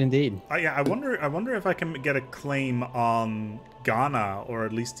pretty good indeed. Yeah, I wonder if I can get a claim on Ghana or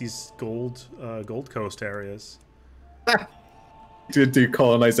at least these Gold Coast areas. To do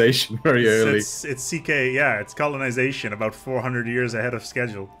colonization very early. It's CK, yeah, it's colonization about 400 years ahead of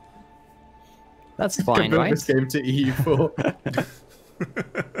schedule. That's fine, Convert right? this game to EU4.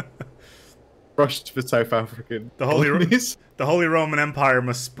 Rushed for South African. The Holy Roman Empire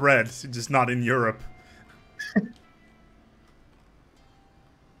must spread, just not in Europe.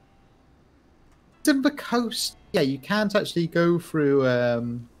 In the coast, yeah, you can't actually go through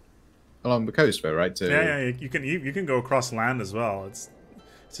along the coast, though, right? Yeah, you can go across land as well. It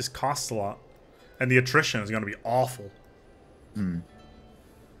just costs a lot, and the attrition is going to be awful. I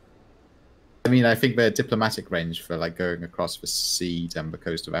mean, I think their diplomatic range for like going across the sea down the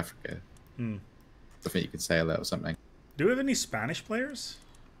coast of Africa. I think you could sail there or something. Do we have any Spanish players?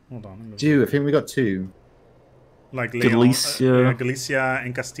 Hold on. I think we got 2. Like Galicia. Galicia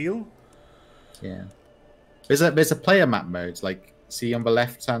and Castile. Yeah. There's a player map mode, like see on the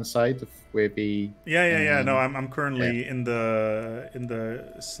left hand side of where the Yeah. No, I'm currently in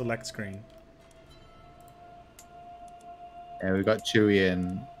the select screen. Yeah, we've got Chewie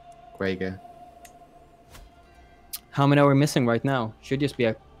and Quager. How many are we missing right now? Should just be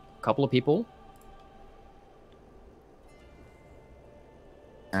a couple of people.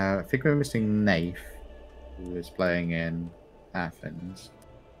 I think we're missing Nath, who is playing in Athens.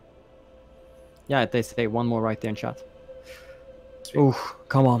 Yeah, they say one more right there in chat. Ooh,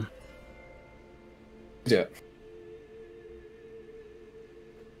 come on. Yeah.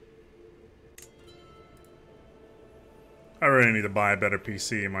 I really need to buy a better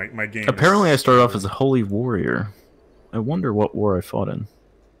PC. My game. Apparently, I started off as a holy warrior. I wonder what war I fought in.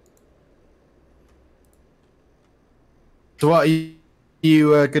 So what are you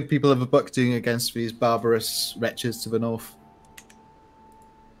good people of the book doing against these barbarous wretches to the north?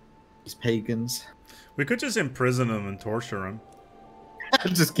 These pagans. We could just imprison them and torture them.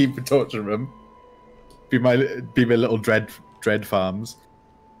 Just keep torturing them. Be my little dread farms.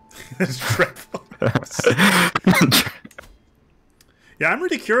 It's dreadful. Yeah, I'm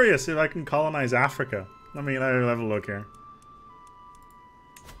really curious if I can colonize Africa. I mean, I'll have a look here.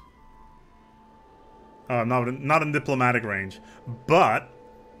 Not in diplomatic range, but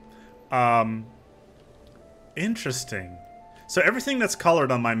interesting. So everything that's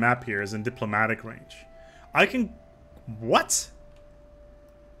colored on my map here is in diplomatic range. I can... What?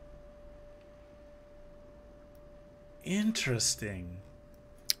 Interesting.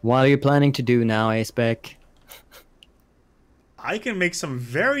 What are you planning to do now, Acebeck? I can make some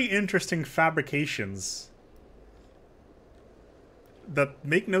very interesting fabrications that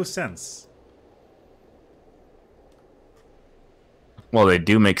make no sense. Well, they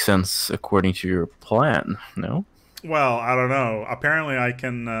do make sense according to your plan, no? Well, I don't know. Apparently, I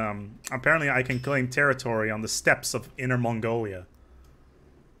can claim territory on the steppes of Inner Mongolia.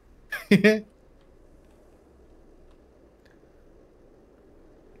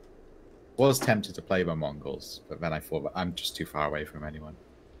 Was tempted to play the Mongols, but then I thought that I'm just too far away from anyone.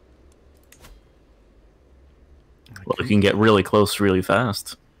 Well, you can get really close really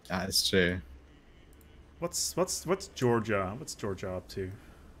fast. That is true. What's Georgia? What's Georgia up to?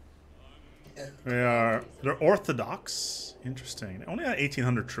 They're Orthodox. Interesting. They only had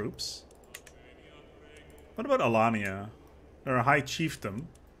 1,800 troops. What about Alania? They're a high chiefdom.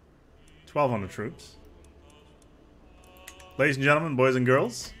 1,200 troops. Ladies and gentlemen, boys and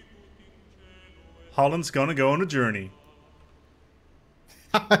girls, Holland's gonna go on a journey.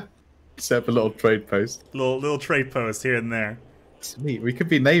 Set up a little trade post. Little trade post here and there. Sweet, we could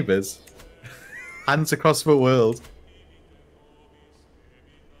be neighbors. Hands across the world.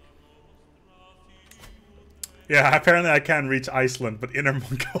 Yeah, apparently I can reach Iceland, but Inner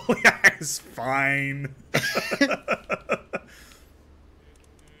Mongolia is fine.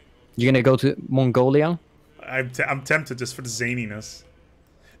 You're gonna go to Mongolia? I'm tempted just for the zaniness.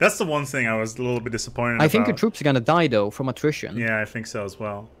 That's the one thing I was a little bit disappointed about. I think your troops are gonna die though from attrition. Yeah, I think so as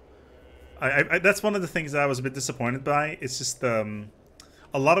well. I that's one of the things that I was a bit disappointed by. It's just a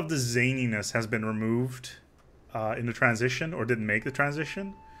lot of the zaniness has been removed in the transition, or didn't make the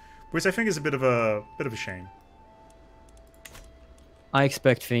transition, which I think is a bit of a shame. I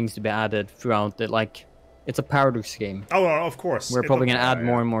expect things to be added throughout the, like, it's a paradox game. Oh, well, of course. We're probably gonna add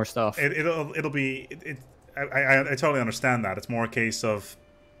more and more stuff. It'll be. I totally understand that. It's more a case of,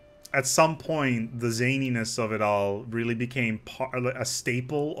 at some point, the zaniness of it all really became a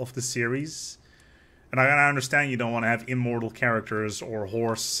staple of the series, And I understand you don't want to have immortal characters or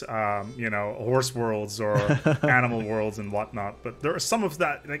horse, horse worlds or animal worlds and whatnot. But there are some of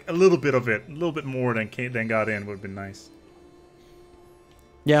that, like a little bit of it, a little bit more than got in would have been nice.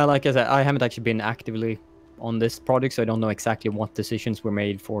 Yeah, like I said, I haven't actually been actively on this project, so I don't know exactly what decisions were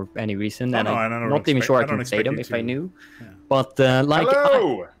made for any reason. And I'm not even sure I can say them if I knew. Yeah. But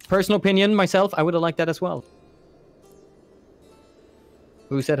personal opinion, myself, I would have liked that as well.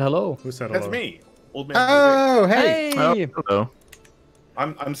 Who said hello? Who said hello? That's me. Old man. Oh, hey. Oh, hello.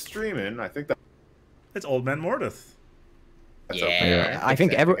 I'm streaming. I think that it's Old Man Mordeth. that's Yeah, I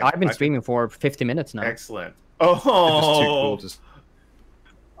think I've been streaming for 50 minutes now. excellent. Just too cool. Oh, Just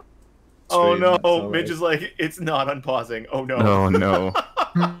oh stream, that's no! all Mitch right. is like, it's not unpausing. Oh no! Oh no.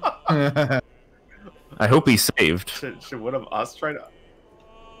 I hope he's saved. Should one of us try to?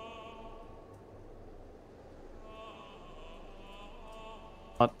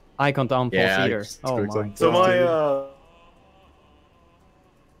 I can't unpause Yeah, either. just Oh clicked my. on- So my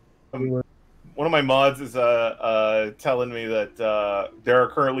one of my mods is telling me that there are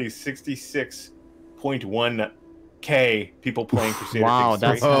currently 66.1K people playing Crusader Wow, Kings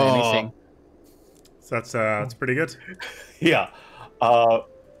that's 3. amazing. So that's pretty good. Yeah.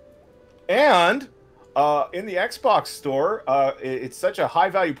 And in the Xbox store, it's such a high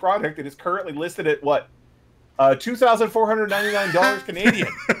value product. It is currently listed at what? $2,499 Canadian.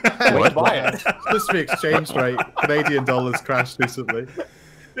 What? Buy it. Supposed to be exchange rate. Canadian dollars crashed recently.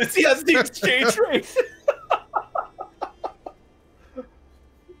 It's the exchange rate.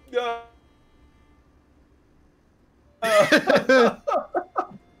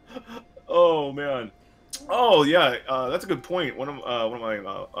 Oh man. Oh yeah, that's a good point. One of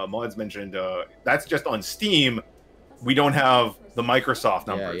my mods mentioned that's just on Steam. We don't have the Microsoft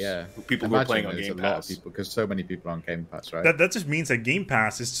numbers. Yeah. People who are playing on there's Game a lot of Pass. people, because so many people are on Game Pass, right? That just means that Game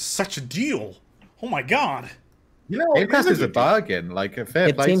Pass is just such a deal. Oh my god. You know, Game Pass it is a good. bargain. Like a fair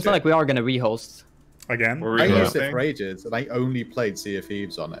It play seems to like we are gonna rehost. Again. We're I really used it hosting. for ages, and I only played Sea of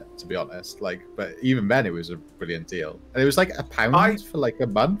Thieves on it, to be honest. Like, but even then, it was a brilliant deal. And it was like £1 for like a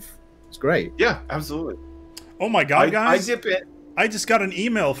month. It's great. Yeah, absolutely. Oh my god, I guys. dip it. I just got an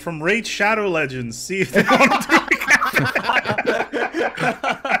email from Raid Shadow Legends. See if they want to do it.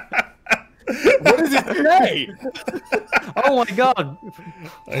 What does it say? Oh my god!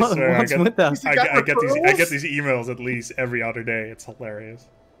 I swear, What's with that? I get these emails at least every other day. It's hilarious.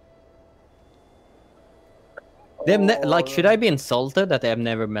 Like, should I be insulted that they have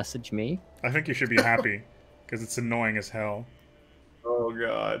never messaged me? I think you should be happy because it's annoying as hell. Oh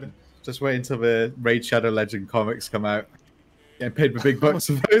god. Just wait until the Raid Shadow Legend comics come out. Getting paid for big bucks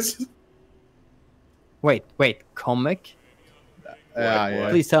for those. Wait, comic? Yeah.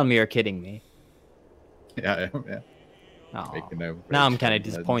 Please tell me you're kidding me. Yeah. Oh. Making no Now I'm Raid kind Shadow of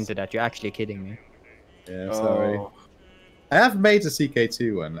disappointed that you're actually kidding me. Legends. Yeah, sorry. Oh. I have made a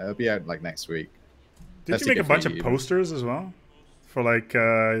CK2 one. It'll be out like next week. Did That's you make a good bunch for of you. posters as well? For like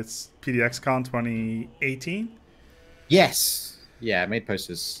it's PDXCon 2018? Yes. Yeah, I made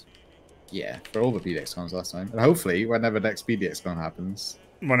posters. Yeah, for all the PDX cons last time. And hopefully, whenever next PDX con happens,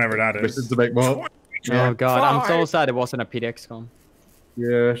 Whenever that wishes is. to make more. Oh god, I'm so Fine. sad it wasn't a PDXCon.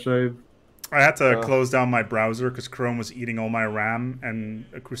 Yeah, so I had to close down my browser because Chrome was eating all my RAM, and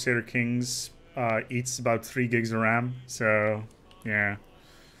Crusader Kings eats about 3 gigs of RAM. So, yeah.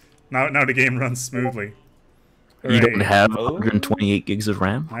 Now the game runs smoothly. You don't Hooray. have 128 gigs of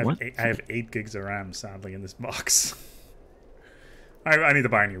RAM? I What? have 8 gigs of RAM, sadly, in this box. I need to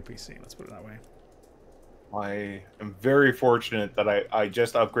buy a new PC, let's put it that way. I am very fortunate that I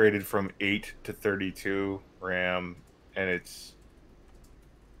just upgraded from 8 to 32 RAM, and it's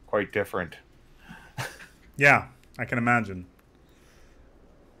quite different. Yeah, I can imagine.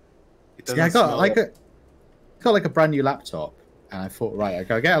 It yeah, I doesn't got smell- like a brand new laptop, and I thought, right, I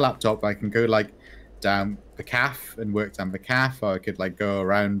gotta get a laptop. I can go like down the calf and work down the calf, or I could like go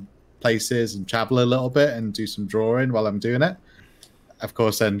around places and travel a little bit and do some drawing while I'm doing it. Of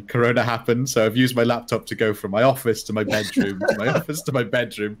course, then Corona happened, so I've used my laptop to go from my office to my bedroom, to my office to my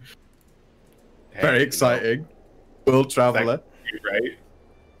bedroom. Hey, Very you know, exciting. World traveler. right?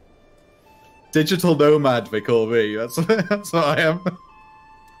 Digital nomad, they call me. That's what I am.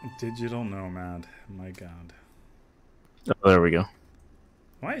 Digital nomad. My god. Oh, there we go.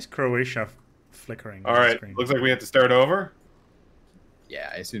 Why is Croatia flickering? All on the right, screen? looks like we have to start over. Yeah,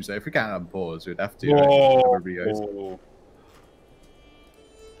 I assume so. If we can't unpause, we'd have to. Whoa. Everybody goes.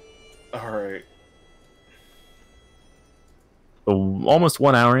 All right. So, almost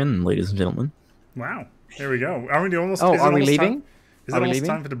 1 hour in, ladies and gentlemen. Wow. There we go. Are we almost? Oh, is it are we almost leaving? Time? Is Are it we almost leaving?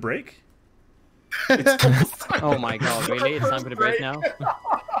 time for the break? Oh my god, really? It's time for the break now?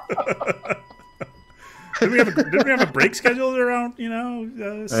 Did we have a break scheduled around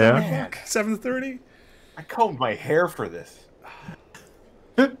 7:00, 7:30? I combed my hair for this.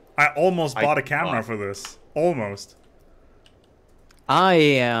 I almost bought a camera for this. Almost.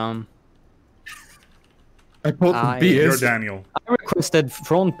 I bought the beers. You're Daniel. I requested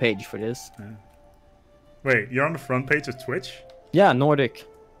front page for this. Yeah. Wait, you're on the front page of Twitch? Yeah, Nordic.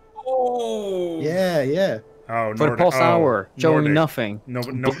 Oh. Yeah. Oh, For the past hour, showing Nordic.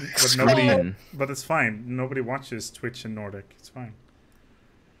 nothing. But it's fine. Nobody watches Twitch in Nordic. It's fine.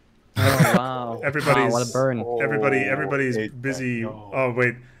 Oh wow! Everybody's what a burn. Everybody's busy. No. Oh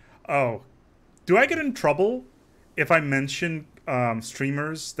wait. Oh, do I get in trouble if I mention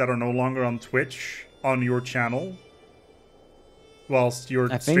streamers that are no longer on Twitch on your channel whilst you're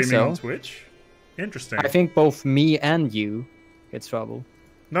streaming on Twitch? Interesting. I think both me and you get trouble.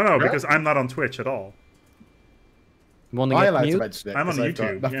 No, because I'm not on Twitch at all. Want to I get like to mute? mention it. I'm on 'cause I've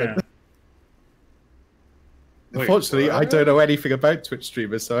got YouTube. nothing. Yeah. Unfortunately, I don't know anything about Twitch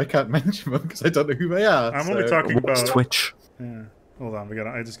streamers, so I can't mention them because I don't know who they are. I'm only talking What's about Twitch? Yeah. Hold on.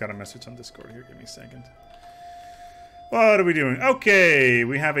 I just got a message on Discord here. Give me a second. What are we doing? Okay,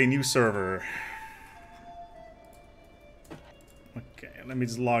 we have a new server. Okay, let me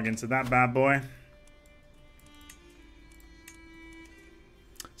just log into that bad boy.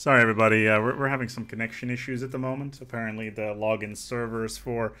 Sorry, everybody. We're having some connection issues at the moment. Apparently, the login servers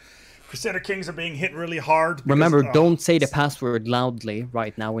for Crusader Kings are being hit really hard. Because, Remember, don't say the password loudly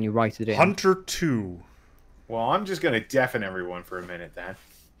right now when you write it in. Hunter2. Well, I'm just gonna deafen everyone for a minute then.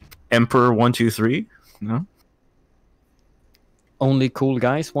 Emperor 123? No. Only cool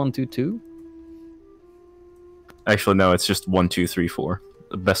guys 122. Actually, no. It's just 1234.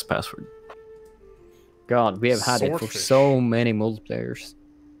 The best password. God, we have had it for Swordfish. so many multiplayers.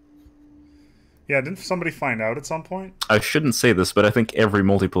 Yeah, didn't somebody find out at some point? I shouldn't say this, but I think every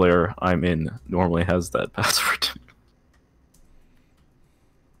multiplayer I'm in normally has that password.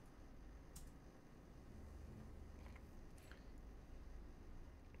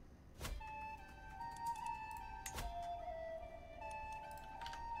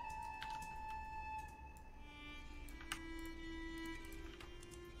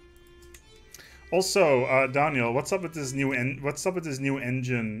 Also, Daniel, what's up with this new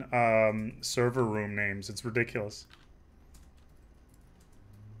engine server room names? It's ridiculous.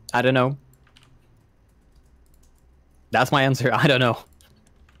 I don't know. That's my answer. I don't know.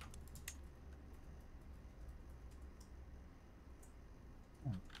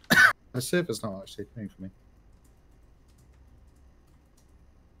 The server's not actually doing for me.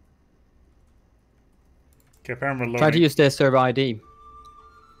 Okay, apparently we're Try to loading. use the server ID.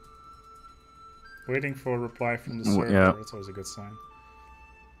 Waiting for a reply from the server. Yeah. That's always a good sign.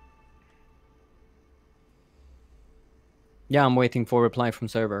 Yeah, I'm waiting for a reply from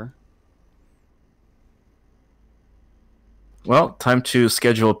server. Well, time to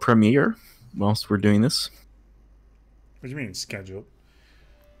schedule a premiere whilst we're doing this. What do you mean scheduled?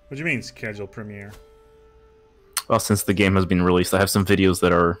 What do you mean schedule premiere? Well, since the game has been released, I have some videos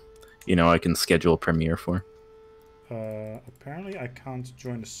that are, I can schedule a premiere for. Apparently I can't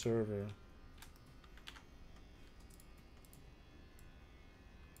join the server.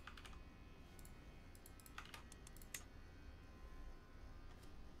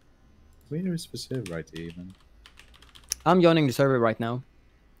 Where is the server ID even? I'm joining the server right now.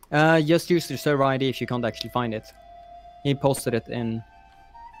 Just use the server ID if you can't actually find it. He posted it in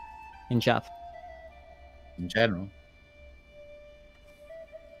chat. In general.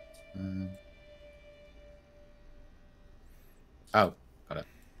 Oh, got it.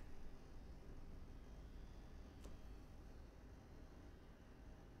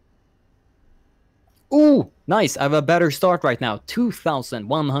 Ooh, nice. I have a better start right now.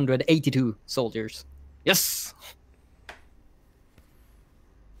 2,182 soldiers. Yes.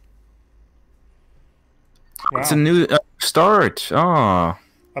 Wow. It's a new start. Ah,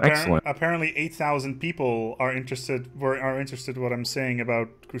 excellent. Apparently 8,000 people are interested in what I'm saying about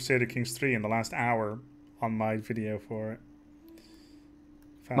Crusader Kings 3 in the last hour on my video for it.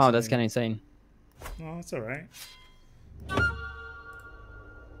 Wow, that's kind of insane. Oh, that's all right.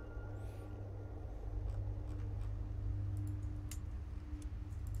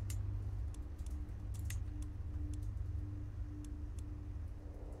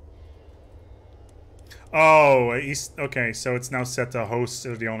 Oh, okay. So it's now set to hosts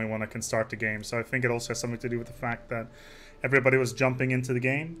are the only one that can start the game. So I think it also has something to do with the fact that everybody was jumping into the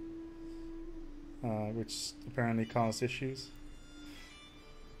game, which apparently caused issues.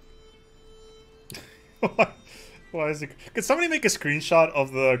 Why is it? Could somebody make a screenshot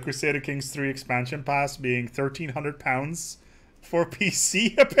of the Crusader Kings 3 expansion pass being £1,300 for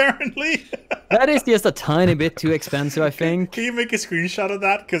PC? Apparently. That is just a tiny bit too expensive, I think. Can you make a screenshot of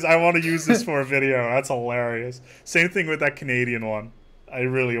that? Because I want to use this for a video. That's hilarious. Same thing with that Canadian one. I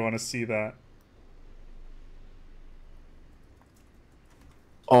really want to see that.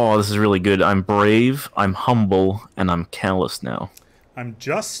 Oh, this is really good. I'm brave, I'm humble, and I'm callous now. I'm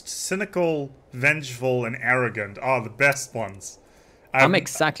just, cynical, vengeful, and arrogant. Oh, the best ones. I'm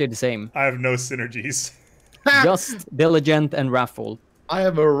exactly the same. I have no synergies. Just diligent and wrathful. I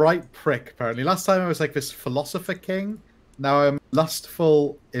am a right prick, apparently. Last time I was like this philosopher king. Now I'm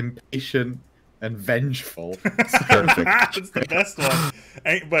lustful, impatient, and vengeful. That's the best one.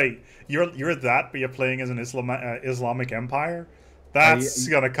 Hey, wait, you're that, but you're playing as an Islamic empire? That's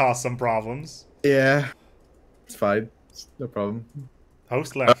gonna cause some problems. Yeah. It's fine. It's no problem.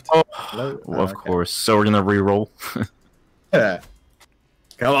 Host left. Hello? Well, of Okay. course. So we're gonna re-roll. Yeah.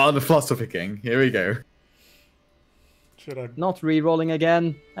 Come on, the philosopher king. Here we go. Should I? Not re-rolling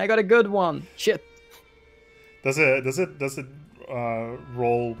again. I got a good one. Shit. Does it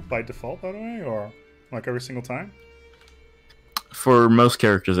roll by default, by the way, or like every single time? For most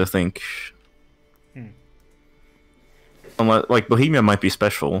characters, I think. Unless, like, Bohemia might be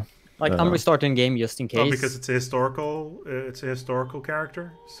special. Like, I'm restarting game just in case. Oh, because it's a historical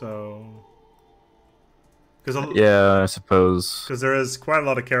character, so. Yeah, I suppose. Because there is quite a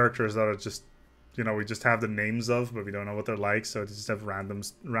lot of characters that are just, you know, we just have the names of, but we don't know what they're like, so they just have random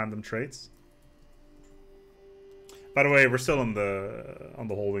traits. By the way, we're still on the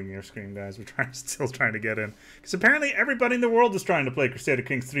holding your screen, guys. We're still trying to get in, because apparently everybody in the world is trying to play Crusader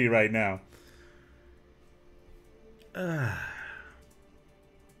Kings 3 right now.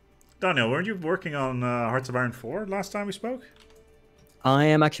 Daniel, weren't you working on Hearts of Iron 4 last time we spoke? I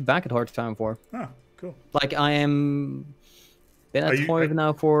am actually back at Hearts of Iron 4. Oh, cool. Like, I am been at Are you- Toiv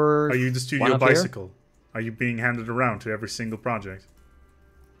now for Are you the studio 1.5 years. bicycle? Are you being handed around to every single project?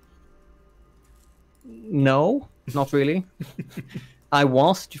 No, not really. I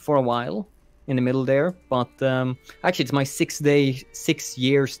was for a while in the middle there, but actually it's my 6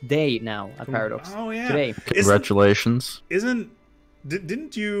 years day now at Paradox. Oh yeah. Today. Congratulations.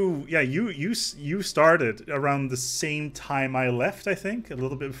 Didn't you? Yeah, you started around the same time I left. I think a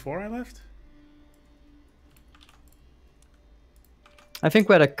little bit before I left. I think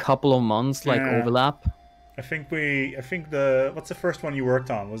we had a couple of months like Yeah. overlap. I think what's the first one you worked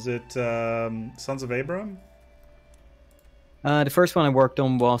on? Was it Sons of Abraham? The first one I worked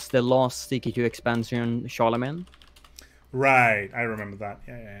on was the last CK2 expansion, Charlemagne. Right, I remember that.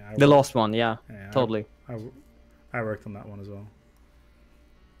 Yeah. The last one, yeah, Yeah, totally. I worked on that one as well.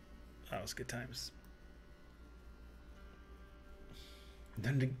 That was good times.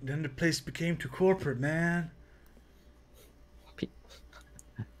 Then the place became too corporate, man.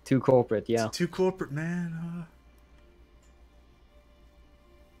 Too corporate, yeah. It's too corporate, man.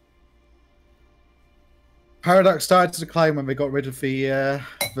 Paradox started to decline when we got rid of the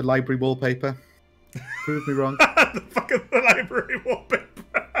library wallpaper. Prove me wrong. The fucking library wallpaper.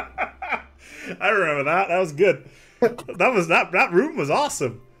 I remember that. That was good. That room was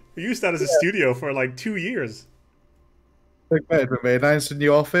awesome. We used that as a studio for like 2 years. Like, when we announced a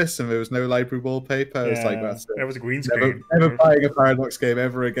new office and there was no library wallpaper, I was like, that's it. That was a green screen. Never buying a Paradox game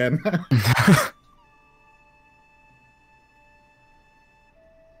ever again.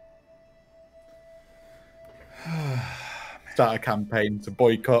 Start a campaign to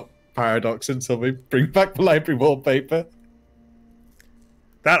boycott Paradox until we bring back the library wallpaper.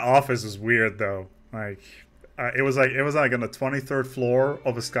 That office is weird though. Like, it was like on the 23rd floor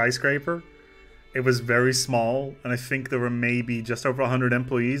of a skyscraper. It was very small, and I think there were maybe just over 100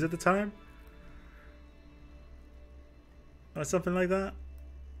 employees at the time, or something like that.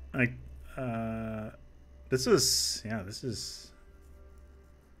 Like, this is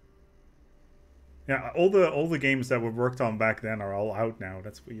all the games that were worked on back then are all out now.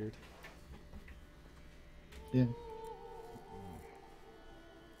 That's weird. Yeah.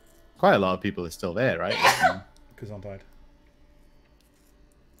 Quite a lot of people are still there, right? Gesundheit.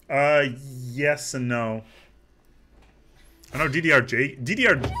 Yes and no. I know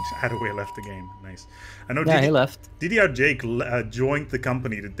DDR had a way left the game. Nice. I know. Yeah, he left. DDR Jake joined the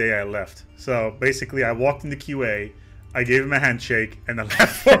company the day I left. So basically, I walked into QA, I gave him a handshake, and I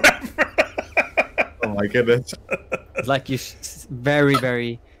left forever. Oh my goodness. Like you very,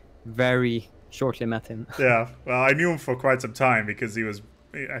 very, very shortly met him. Yeah. Well, I knew him for quite some time because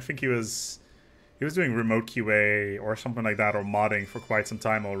I think he was doing remote QA or something like that, or modding for quite some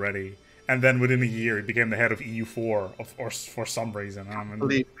time already. And then within a year, he became the head of EU4 or for some reason. I don't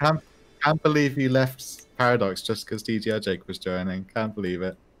remember. Can't believe he left Paradox just because DDR Jake was joining. Can't believe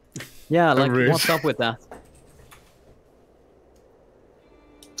it. Yeah, So like rude. what's up with that?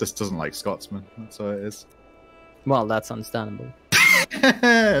 just doesn't like Scotsmen. That's all it is. Well, that's understandable.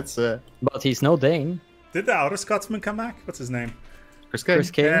 It's But he's no Dane. Did the outer Scotsman come back? What's his name? Chris King. Chris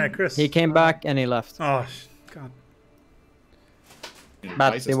King. Yeah, Chris. He came back and he left. Oh, God.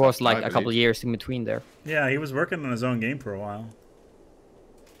 But there was like a couple of years in between there. Yeah, he was working on his own game for a while.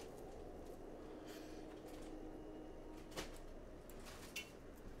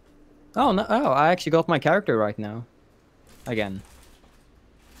 Oh no! Oh, I actually got my character right now. Again.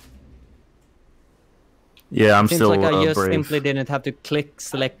 Yeah, I'm Seems still like I just brave. simply didn't have to click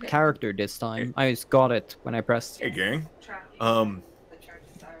select character this time. I just got it when I pressed. Hey, gang. Some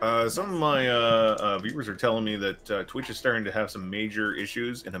of my viewers are telling me that Twitch is starting to have some major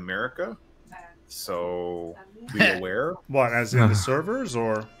issues in America. So, be aware. What, as in the servers,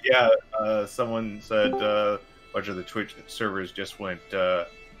 or? Yeah, someone said a bunch of the Twitch servers just went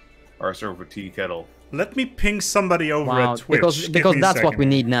our server tea kettle. Let me ping somebody over Wow, at Twitch. because Give me a that's what second. we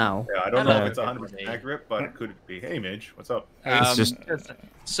need now. Yeah, I don't know Hello, if it's 100% everybody. accurate, but it could be. Hey, Midge, what's up? It's just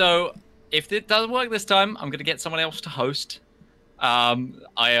So, if it doesn't work this time, I'm going to get someone else to host.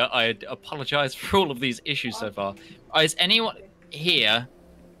 I apologize for all of these issues so far. Is anyone here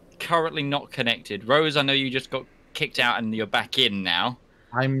currently not connected? Rose, I know you just got kicked out and you're back in now.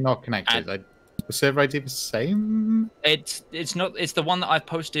 I'm not connected. The server ID the same? It's not. It's the one that I've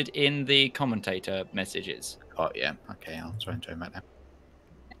posted in the commentator messages. Oh, yeah. Okay, I'll try and join that now.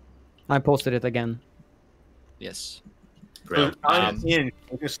 I posted it again. Yes. So, I'm Um, in. Can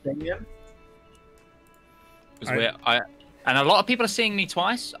you just stay in? Because and a lot of people are seeing me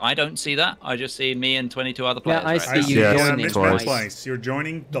twice. I don't see that. I just see me and 22 other players. Yeah, I right see now. you Yeah, joining Mitch twice. went twice. You're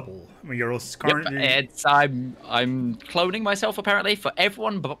joining double. I mean, you're Yep, currently... I'm cloning myself apparently for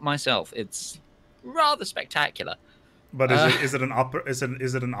everyone but myself. It's rather spectacular. But is it an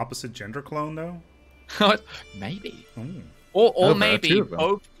opposite gender clone though? Maybe. Ooh. Or Oh, there are maybe two of them.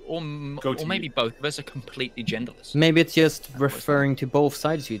 both, Go or to maybe you. both of us are completely genderless. Maybe it's just referring to both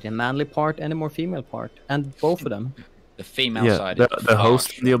sides, you the manly part and the more female part, and both of them. The female yeah, side. the is the far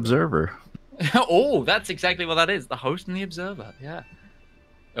host and the observer. Oh, that's exactly what that is. The host and the observer. Yeah.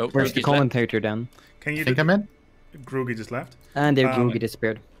 Oh, Where's the Grookey's left. commentator then? Can you... Think I'm in? Groogy just left. And their Um, Googie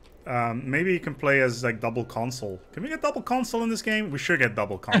disappeared. Maybe you can play as like double console. Can we get double console in this game? We should get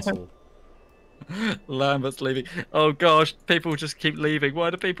double console. Lambert's leaving. Oh gosh, people just keep leaving.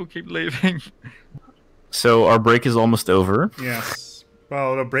 Why do people keep leaving? So our break is almost over. Yes.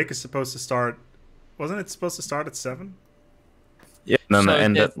 Well, the break is supposed to start... Wasn't it supposed to start at 7? Yeah, and then So I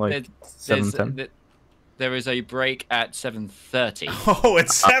end there's- at like there's- 7:10. There is a break at 7:30. Oh,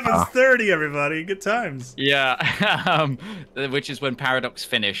 it's 7:30, everybody. Good times. Yeah, which is when Paradox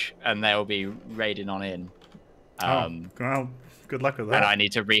finish, and they'll be raiding on in. Well, good luck with And I that.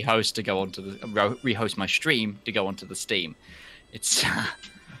 need to rehost to go onto the rehost my stream to go onto the Steam. It's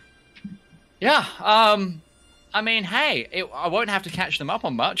yeah. I mean, hey, I won't have to catch them up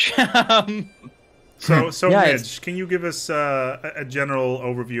on much. So Yeah, Midge, can you give us a general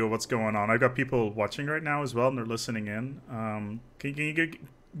overview of what's going on? I've got people watching right now as well, and they're listening in.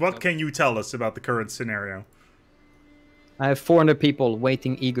 What can you tell us about the current scenario? I have 400 people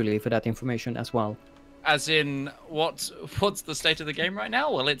waiting eagerly for that information as well. As in, what's the state of the game right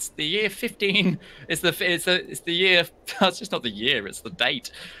now? Well, it's the year 15. It's the year. It's just not the year. It's the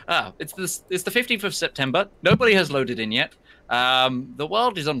date. It's the 15th of September. Nobody has loaded in yet. The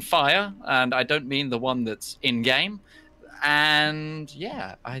world is on fire, and I don't mean the one that's in game. And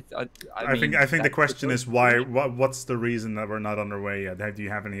yeah, I think the question is why. What's the reason that we're not underway yet? Do you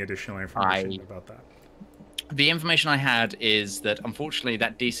have any additional information about that? The information I had is that unfortunately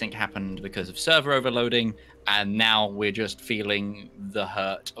that desync happened because of server overloading, and now we're just feeling the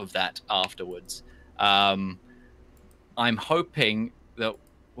hurt of that afterwards. I'm hoping that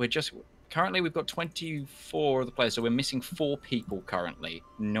currently we've got 24 of the players, so we're missing 4 people currently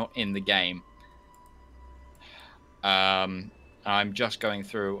not in the game. I'm just going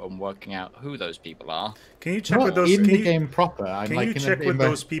through and working out who those people are. Can you check Not with those? in Can the you, game proper. I'm can like you in check the, with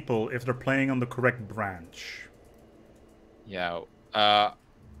those people if they're playing on the correct branch? Yeah.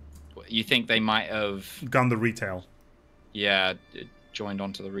 You think they might have Gone the retail. joined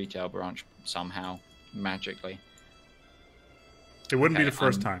onto the retail branch somehow magically? It wouldn't be Okay, the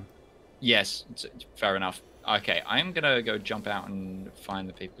first time. Yes, fair enough. Okay, I'm gonna go jump out and find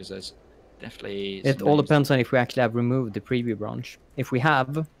the people because there's definitely. It some all names. depends on if we actually have removed the preview branch. If we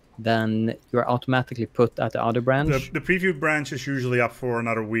have, then you're automatically put at the other branch. The preview branch is usually up for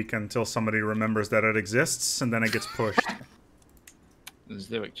another week until somebody remembers that it exists, and then it gets pushed.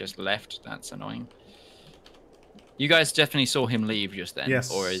 Zwick just left. That's annoying. You guys definitely saw him leave just then,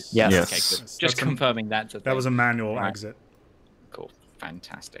 Yes. Or is Yes. Okay, Yes. good. That's Just a- confirming that's a That thing. was a manual Right. exit. Cool.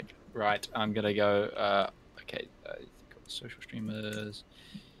 Fantastic. Right, I'm gonna go. Okay, social streamers.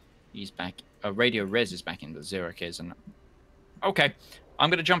 He's back. Radio Res is back in, but Xerox isn't. Okay,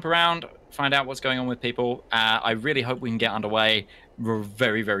 I'm gonna jump around, find out what's going on with people. I really hope we can get underway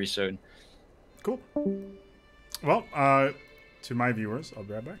very, very soon. Cool. Well, to my viewers, I'll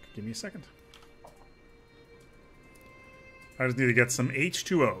be right back. Give me a second. I just need to get some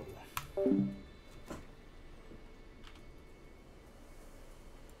H2O.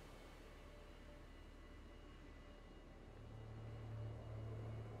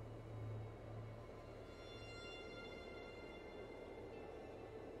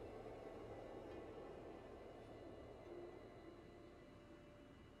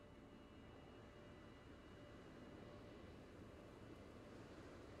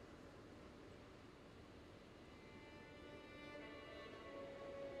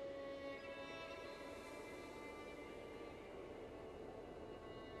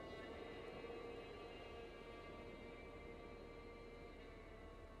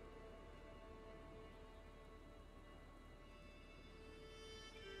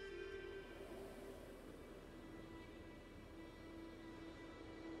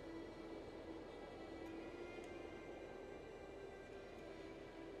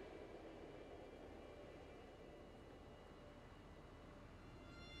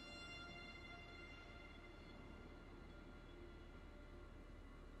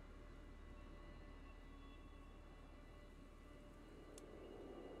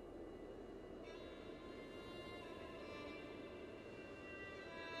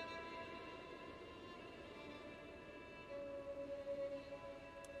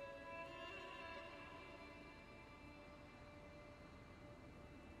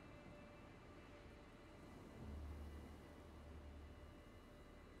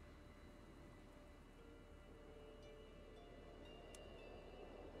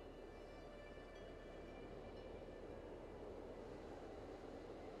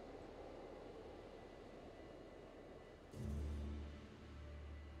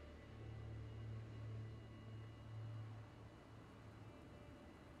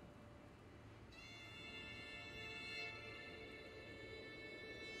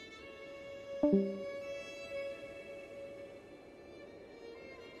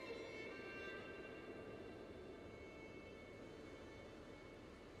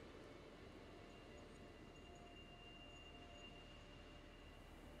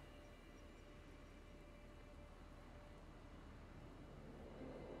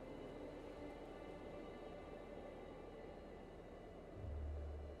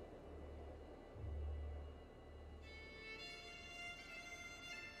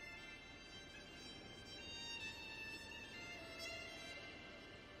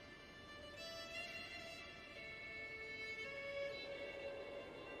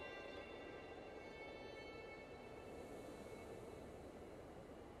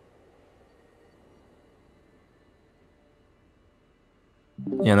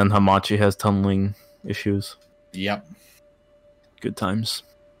 Yeah, and then Hamachi has tunneling issues. Yep. Good times.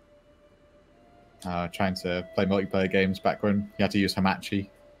 Trying to play multiplayer games back when you had to use Hamachi.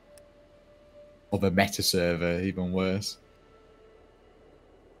 Or the meta server, even worse.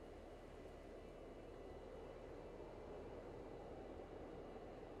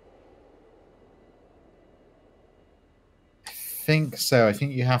 I think so. I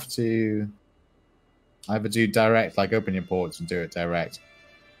think you have to either do direct, like open your ports and do it direct.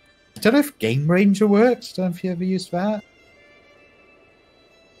 I don't know if Game Ranger works. I don't know if you ever used that.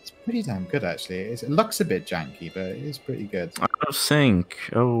 It's pretty damn good, actually. It looks a bit janky, but it is pretty good. Out of sync.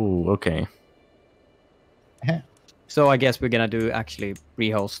 Oh, okay. So I guess we're gonna do actually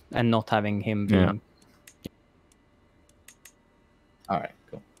rehost and not having him being. All right,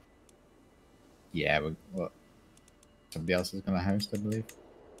 cool. Yeah, somebody else is going to host, I believe.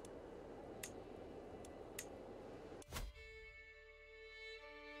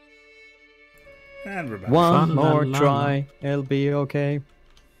 And we're back. One more Fa-la-la-la. try, it'll be okay.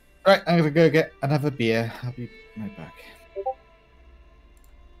 Right, I'm going to go get another beer. I'll be right back.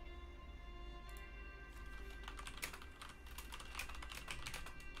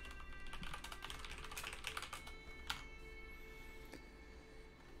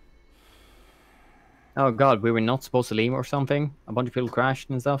 Oh god, we were not supposed to leave or something? A bunch of people crashed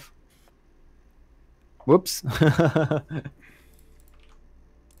and stuff? Whoops.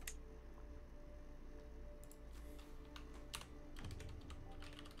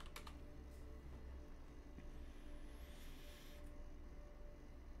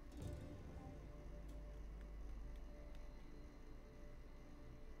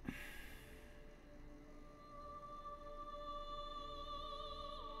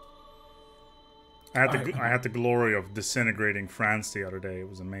 I had the glory of disintegrating France the other day. It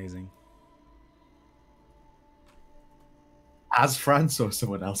was amazing. As France or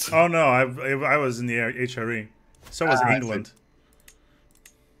someone else? Oh no, I was in the HRE. So was England.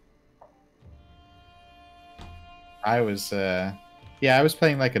 I was I was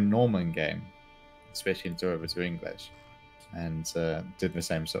playing like a Norman game, especially into over to English, and did the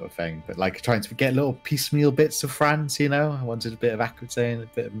same sort of thing. But like trying to get little piecemeal bits of France, you know. I wanted a bit of Aquitaine, a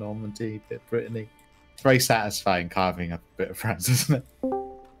bit of Normandy, a bit of Brittany. It's very satisfying carving up a bit of France, isn't it?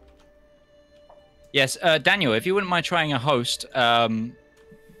 Yes, Daniel, if you wouldn't mind trying a host, that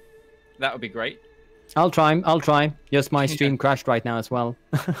would be great. I'll try. Just my stream crashed right now as well.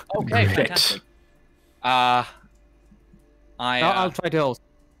 Okay, fantastic. I'll try to host.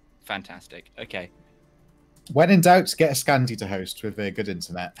 Fantastic. Okay. When in doubt, get a Scandi to host with good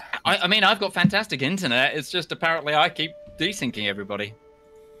internet. I mean, I've got fantastic internet. It's just apparently I keep desyncing everybody.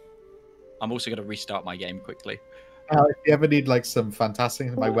 I'm also going to restart my game quickly. If you ever need like some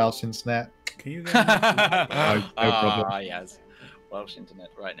fantastic, my Welsh internet. Can you? No problem. Yes. Welsh internet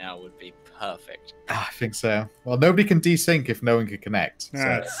right now would be perfect. I think so. Well, nobody can desync if no one can connect.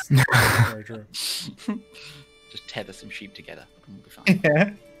 Yeah, So. that's very true. Just tether some sheep together. And we'll be fine.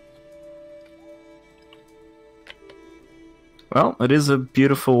 Yeah. Well, it is a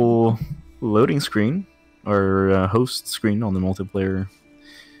beautiful loading screen, or host screen on the multiplayer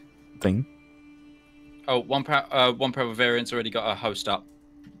thing. Oh, one pro variant's already got a host up.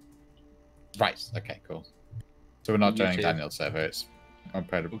 Right. Okay. Cool. So we're not You doing too. Daniel's server. It's on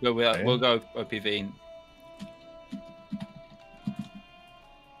Predator. We'll go OPV.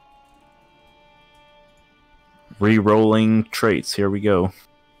 Re-rolling traits. Here we go.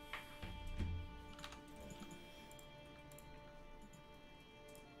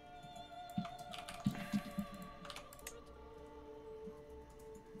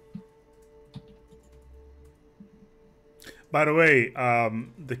 By the way,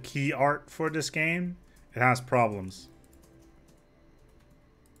 the key art for this game, it has problems.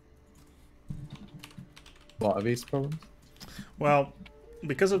 What are these problems? Well,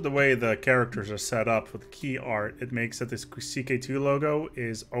 because of the way the characters are set up with the key art, it makes that this CK2 logo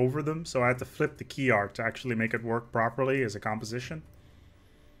is over them. So I had to flip the key art to actually make it work properly as a composition.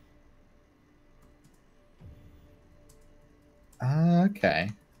 Okay.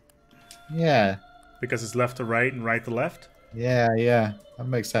 Yeah. Because it's left to right and right to left. Yeah. That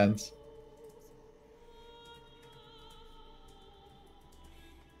makes sense.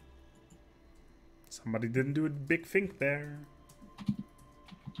 Somebody didn't do a big think there.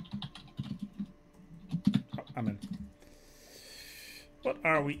 Oh, I'm in. What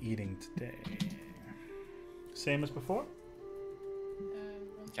are we eating today? Same as before?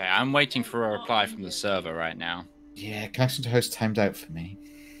 Okay, I'm waiting for a reply from the server right now. Yeah, connection to host timed out for me.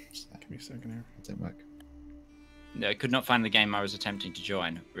 So Give me a second here. that didn't work. No, I could not find the game I was attempting to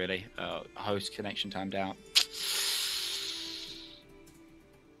join, really. Host connection timed out.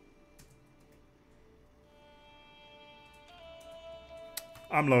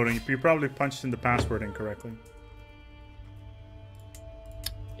 I'm loading. You probably punched in the password incorrectly.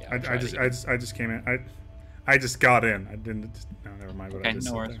 Yeah, I just came in. I just got in. I didn't. No, never mind. What I Okay, just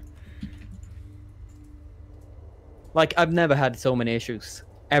no said worries. there. Like, I've never had so many issues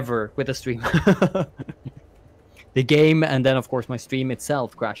ever with a stream. The game, and then of course my stream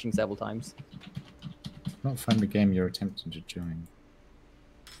itself crashing several times. Not find the game you're attempting to join.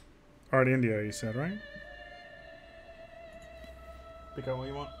 Art India, you said, right? Pick out what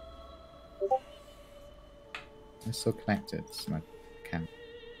you want. I'm still connected. So my account.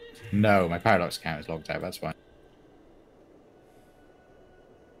 No, my Paradox account is logged out. That's why.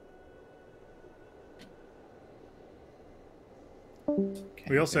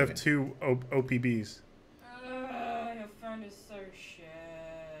 We also have two OPBs. Your phone is so shit.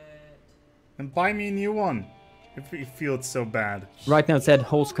 Then buy me a new one. If you feel it's so bad. Right now it said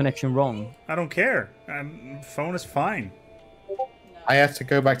host connection wrong. I don't care. Phone is fine. I have to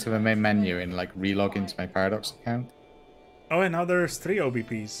go back to the main menu and like relog into my Paradox account. Oh, and now there's 3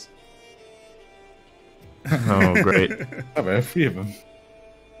 OBPs. Oh, great. Oh, there are 3 of them.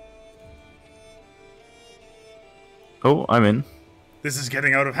 Oh, I'm in. This is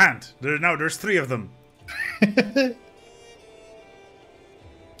getting out of hand. There's 3 of them.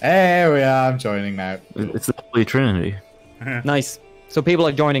 There we are. I'm joining now. It's the Holy Trinity. Nice. So people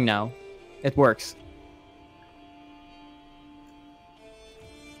are joining now. It works.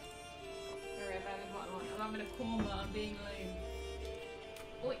 Alright, I'm in a corner, I'm being lame.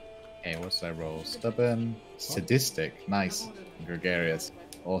 Oi. Hey, what's that roll? Stubborn, sadistic, nice, gregarious,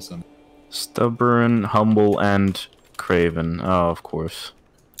 awesome. Stubborn, humble, and craven. Oh, of course.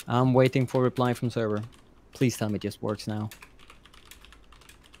 I'm waiting for reply from server. Please tell me it just works now.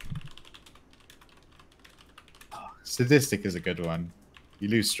 Sadistic is a good one. You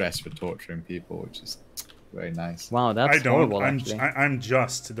lose stress for torturing people, which is very nice. Wow, that's I don't. horrible, I'm actually. I'm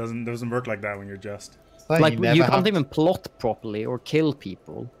just. It doesn't work like that when you're just. It's Like, never you have can't to- even plot properly or kill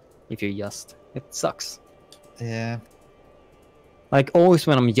people if you're just. It sucks. Yeah. Like, always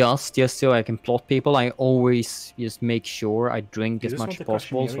when I'm just so I can plot people, I always just make sure I drink You as just much want as the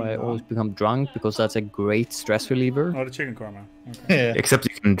possible, so cautionary I always law. become drunk, because that's a great stress reliever. Oh, the chicken korma. Okay. Yeah. Except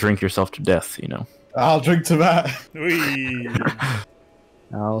you can drink yourself to death, you know. I'll drink to that. Whee!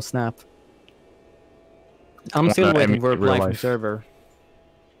 Oh, snap. I'm still I waiting mean, for a real reply from life. server.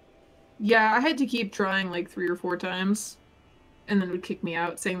 Yeah, I had to keep trying like 3 or 4 times, and then it would kick me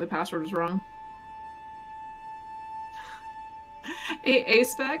out saying the password was wrong.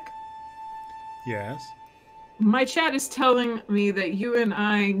 A-Spec, Yes. my chat is telling me that you and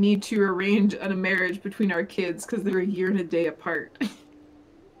I need to arrange a marriage between our kids because they're a year and a day apart.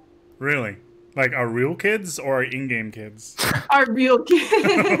 Really? Like our real kids or our in-game kids? Our real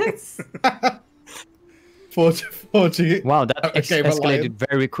kids. Forging. Wow, that Okay, but escalated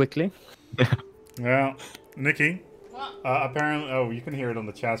very quickly. Well, Nikki. What? Apparently, oh, you can hear it on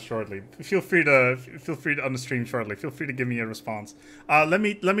the chat shortly. Feel free to on the stream shortly. Feel free to give me a response. Let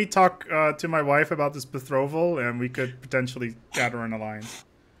me talk to my wife about this betrothal, and we could potentially gather an alliance.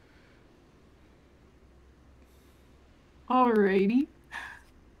 Alrighty.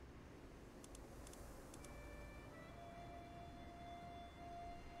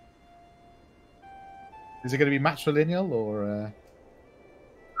 Is it going to be matrilineal or?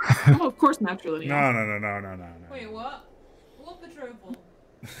 Oh, of course, matrilineal. No. Wait, what? What betrothal?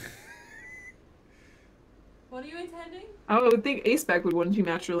 What are you intending? I would think A-Spec would want to be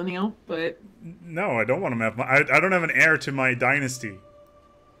matrilineal, but... No, I don't want to have. I don't have an heir to my dynasty.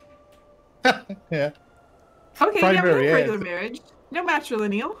 Yeah. Okay, yeah, Primary, we yeah. have regular marriage. No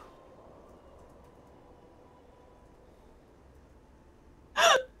matrilineal.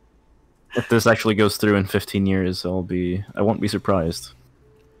 If this actually goes through in 15 years, I won't be surprised.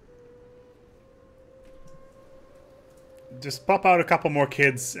 Just pop out a couple more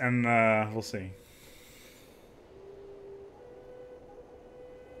kids, and we'll see.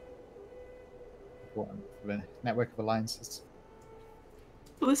 The network of alliances.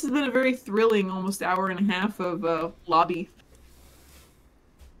 Well, this has been a very thrilling almost hour and a half of lobby.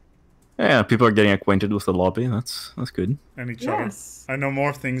 Yeah, people are getting acquainted with the lobby. That's good. And each Yes. other. I know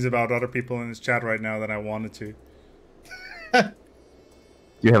more things about other people in this chat right now than I wanted to.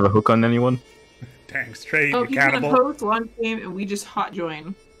 You have a hook on anyone? Dang, straight, Oh, you he's gonna cannibal. host one game and we just hot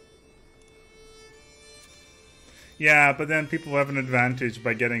join. Yeah, but then people have an advantage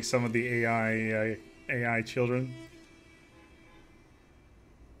by getting some of the AI children.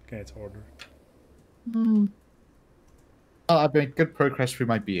 Okay, it's ordered. Oh, I've made good progress through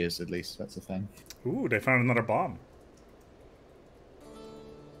my beers, at least. That's the thing. Ooh, they found another bomb.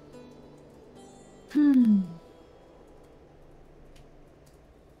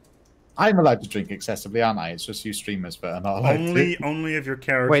 I'm allowed to drink excessively, aren't I? It's just you streamers that are not allowed to. Only if your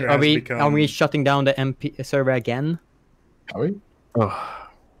character Wait, has are we become... shutting down the MP server again? Are we? Oh,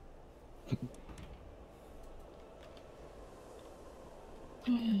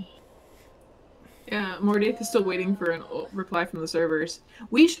 Yeah, Mordaith is still waiting for a reply from the servers.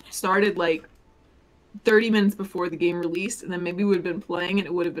 We should have started like 30 minutes before the game released, and then maybe we would have been playing and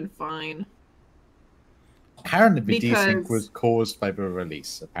it would have been fine. Apparently, the Because- desync was caused by the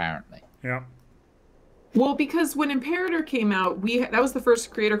release, apparently. Yeah. Well, because when Imperator came out, that was the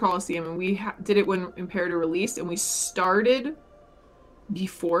first Creator Coliseum, and we did it when Imperator released, and we started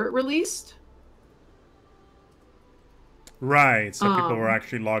before it released. Right, so people were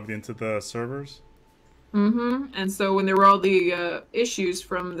actually logged into the servers? Mm-hmm. And so when there were all the issues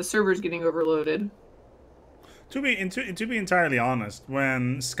from the servers getting overloaded. To be entirely honest,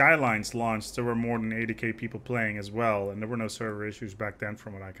 when Skylines launched, there were more than 80k people playing as well, and there were no server issues back then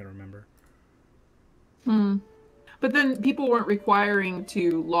from what I can remember. But then people weren't requiring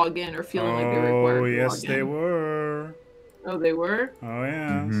to log in or feeling like they were required Oh, to yes, log they in. were. Oh, they were? Oh,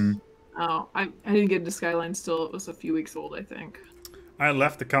 yes. Mhm. Oh, I didn't get into Skyline still. It was a few weeks old, I think. I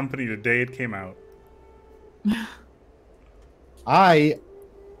left the company the day it came out. I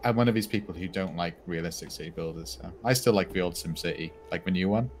am one of these people who don't like realistic city builders. So I still like the old SimCity, like the new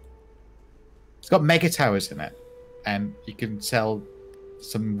one. It's got mega towers in it, and you can sell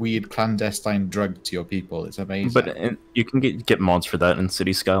some weird clandestine drug to your people. It's amazing. but you can get mods for that in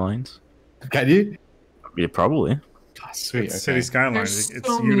City Skylines. Can you? Yeah, probably. Oh, sweet. It's Okay. City Skylines. There's It's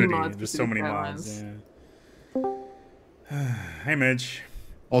so many Unity. mods for There's so City many Skylines. mods. Yeah. Hey, Midge.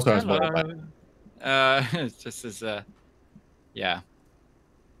 Also has Hello. more. It's just as yeah.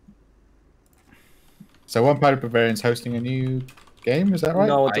 So One Pirate Barbarian's hosting a new game. Is that right?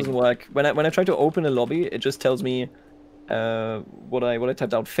 No, it doesn't work. When I try to open a lobby, it just tells me what I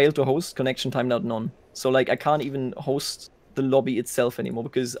typed out: failed to host, connection timed out, none. So like I can't even host the lobby itself anymore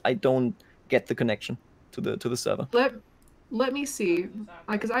because I don't get the connection to the server. Let me see,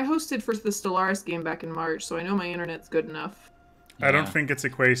 because I hosted for the Stellaris game back in March, so I know my internet's good enough. I don't Yeah. think it's a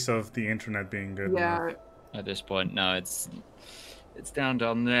case of the internet being good. Yeah, enough. At this point, no, it's down to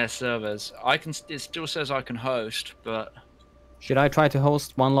on their servers. I can. It still says I can host, but Should I try to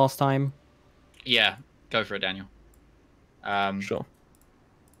host one last time? yeah, go for it, Daniel. Sure.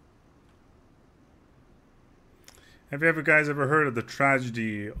 Have you ever guys ever heard of the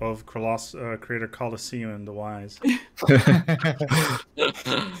tragedy of Creator Colosseum and the Wise?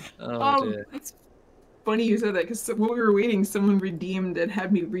 Oh dear. It's funny you said that, because while we were waiting, someone redeemed and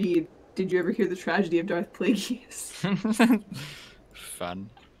had me read, did you ever hear the tragedy of Darth Plagueis? Fun.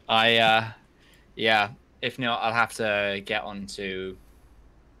 Yeah. If not, I'll have to get on to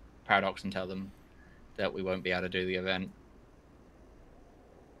Paradox and tell them that we won't be able to do the event.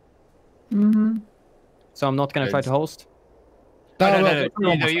 Mm-hmm. So I'm not gonna try to host. No.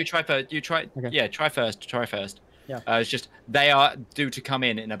 You try first. You try. Okay. Yeah, try first. Try first. Yeah. It's just they are due to come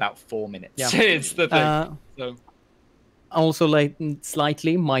in about 4 minutes. Yeah. It's the thing. So. Also, like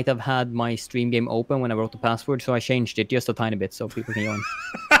slightly might have had my stream game open when I wrote the password, so I changed it just a tiny bit so people can join.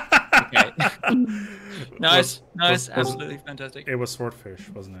 Okay. Nice. was- Absolutely fantastic. It was Swordfish,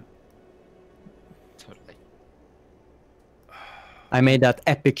 wasn't it? Totally. I made that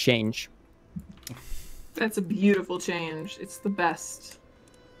epic change. That's a beautiful change. It's the best.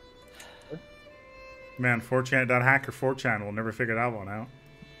 Man, 4chan, that hacker 4chan will never figure that one out.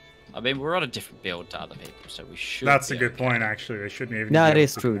 I mean, we're on a different build to other people, so we should. That's a be good okay. point, actually. They shouldn't even. That be able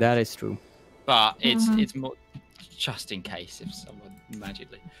is to true. connect. That is true. But it's Mhm. it's more just in case if someone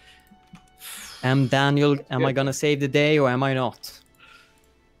magically. Daniel, am I gonna save the day or am I not?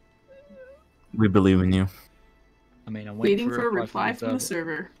 We believe in you. I mean, I'm Waiting for a reply from the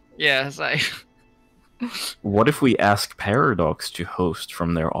server. Yeah, it's like. What if we ask Paradox to host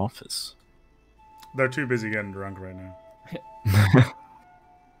from their office? They're too busy getting drunk right now.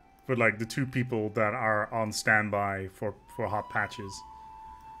 But like the two people that are on standby for hot patches,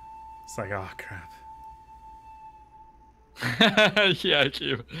 it's like, oh crap. Yeah,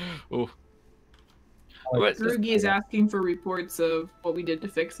 true. Oh. Rugi is asking for reports of what we did to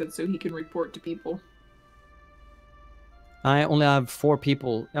fix it so he can report to people. I only have 4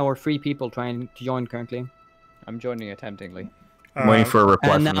 people or 3 people trying to join currently, I'm joining attemptingly. I'm waiting for a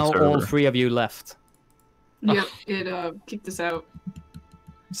reply and from the now server. all 3 of you left. Yep, it kicked us out.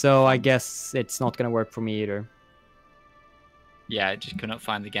 So I guess it's not gonna work for me either. Yeah, I just could not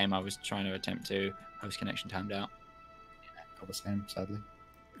find the game I was trying to attempt to. Host connection timed out. Got the same, sadly.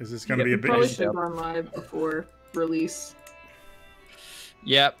 Is this gonna be We a probably bit? should have gone live before release.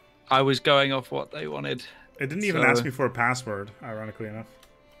 Yep, I was going off what they wanted. It didn't even So- ask me for a password, ironically enough.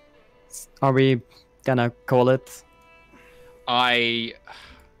 Are we gonna call it? I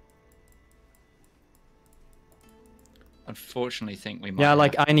unfortunately think we might. Yeah,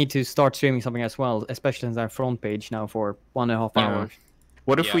 like have- I need to start streaming something as well, especially since I'm front page now for 1.5 Yeah. hours.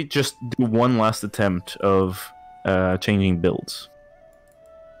 What if Yeah. we just do one last attempt of changing builds?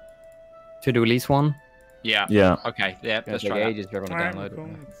 To do at least one. Yeah. Yeah. Okay. Yeah. It's Let's gonna try take that. ages for everyone to Alright, download cool.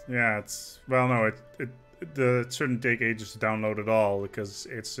 it. Yeah, it's well, no, it shouldn't take ages to download at all because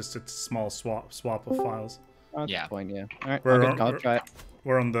it's just a small swap of files. That's Yeah. the point, yeah. Alright, We're I'll on- try it.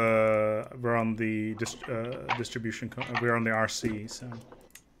 We're on the distribution. We're on the RC. So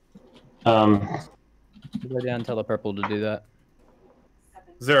Go down and tell the purple to do that.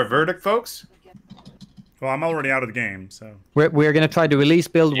 Is there a verdict, folks? well, I'm already out of the game. So We're gonna try to release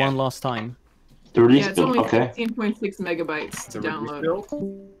build Yeah. one last time. The release Yeah, it's build, only okay. 15.6 megabytes to The release download.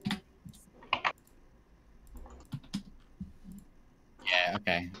 build? Yeah,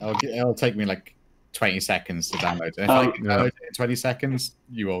 okay. It'll take me like 20 seconds to download it. If Oh, I can download it in 20 seconds,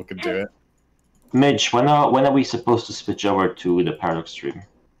 you all can do it. Midge, when are we supposed to switch over to the Paradox stream?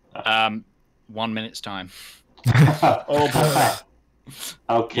 1 minute's time. Oh boy.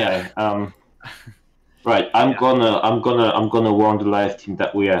 Okay. Right. I'm gonna warn the live team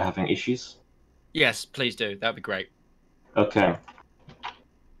that we are having issues. Yes, please do. That'd be great. Okay.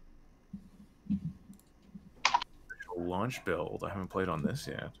 Launch build. I haven't played on this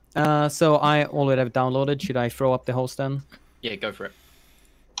yet. So I already have downloaded. Should I throw up the host then? Yeah, go for it.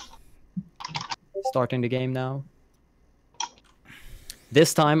 Starting the game now.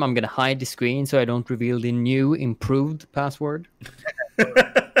 This time I'm gonna hide the screen so I don't reveal the new improved password.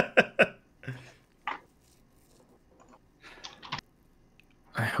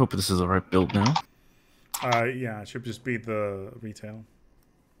 hope this is the right build now. Yeah, it should just be the retail.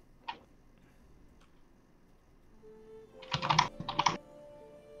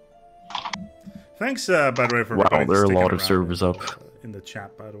 Thanks, by the way, for wow. There are a lot of around servers up in the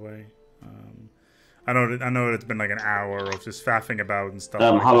chat. By the way, I know it's been like an hour of just faffing about and stuff.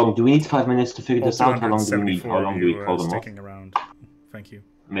 How long do we need? 5 minutes to figure this out? How long do we need? 274 How long do we call them off? sticking around. Thank you,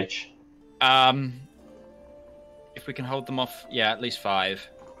 Mitch. If we can hold them off, yeah, at least 5.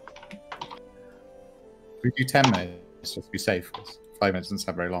 We do 10 minutes just to be safe. 'Cause 5 minutes doesn't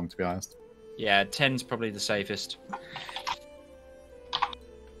sound very long, to be honest. Yeah, 10's probably the safest.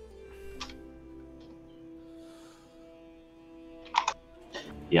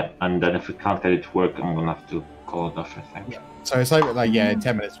 Yeah, and then if we can't get it to work, I'm gonna have to call it off, I think. So it's like yeah, in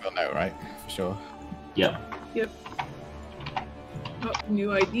 10 minutes we'll know, right? For sure. Yeah. Yep. Oh,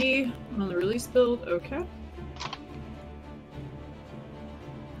 new ID on the release build. Okay.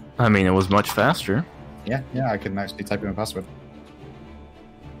 I mean, it was much faster. Yeah, I can actually type in my password.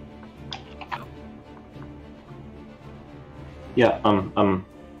 Yeah,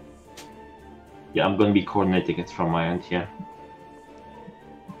 yeah, I'm gonna be coordinating it from my end here.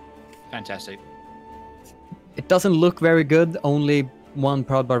 Fantastic. It doesn't look very good. Only one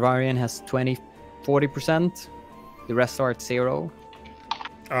Proud Barbarian has 40%. The rest are at 0.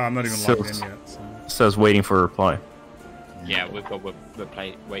 I'm not even logged in yet. So. Says waiting for a reply. Yeah, we're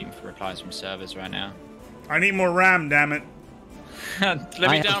waiting for replies from servers right now. I need more RAM, damn it. Let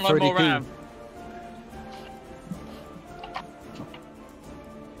me download more RAM.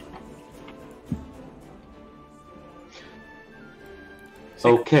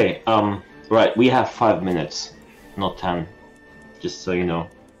 Okay, right, we have 5 minutes, not 10, just so you know.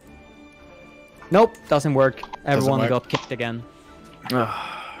 Nope, doesn't work. Everyone work. got kicked again.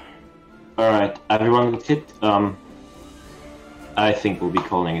 Alright, everyone got hit. I think we'll be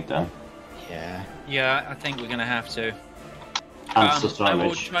calling it then. Yeah. Yeah, I think we're gonna have to. I'm so sorry, I will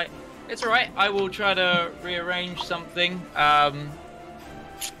Mitch. try. It's alright. I will try to rearrange something. I'll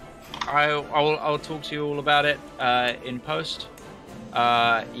talk to you all about it in post.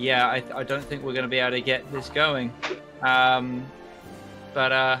 Yeah, I don't think we're going to be able to get this going.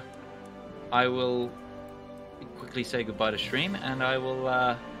 But I will quickly say goodbye to stream, and I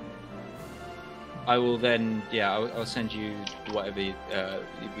will then, yeah, I'll send you whatever you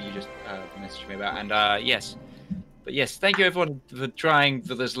just messaged me about. And yes, but yes, thank you everyone for trying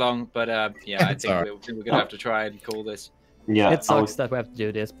for this long. But yeah, I think we're going to have to try and call this. Yeah, it sucks that we have to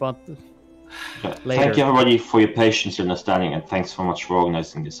do this, but later. Thank you everybody for your patience and understanding, and thanks so much for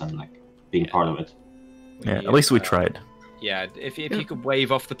organizing this and like being part of it. Yeah, at least we tried. Yeah, if you could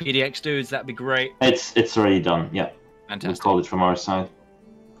wave off the PDX dudes, that'd be great. It's already done. Yeah, fantastic. We called it from our side.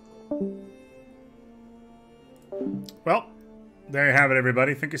 Well, there you have it,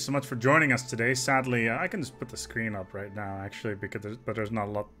 everybody. Thank you so much for joining us today. Sadly, I can just put the screen up right now, actually, because there's not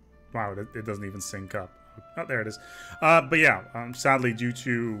a lot. Wow, it doesn't even sync up. Oh, there it is. But yeah, sadly, due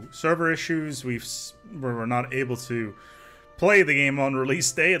to server issues, we're not able to play the game on release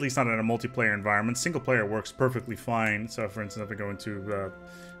day, at least not in a multiplayer environment. Single player works perfectly fine. So, for instance, if I go into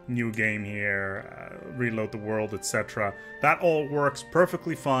new game here, reload the world, etc., that all works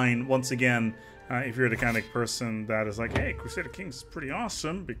perfectly fine. Once again, if you're the kind of person that is like, hey, Crusader Kings is pretty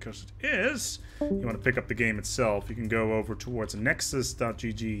awesome, because it is, you want to pick up the game itself, you can go over towards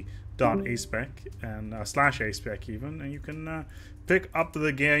nexus.gg.aspec and /aspec even, and you can pick up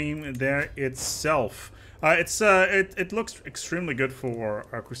the game there itself. It looks extremely good for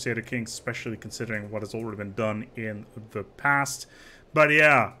Crusader Kings, especially considering what has already been done in the past. But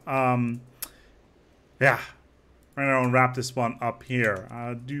yeah, yeah. Right now, I'll wrap this one up here.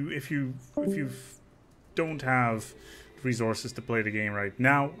 If you don't have resources to play the game right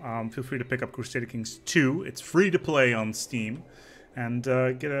now, feel free to pick up Crusader Kings 2. It's free to play on Steam, and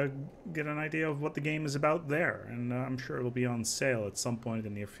get an idea of what the game is about there. And I'm sure it'll be on sale at some point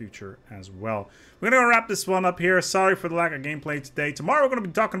in the near future as well. We're gonna wrap this one up here. Sorry for the lack of gameplay today. Tomorrow we're gonna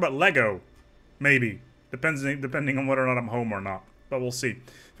be talking about Lego, maybe depending on whether or not I'm home or not. But we'll see.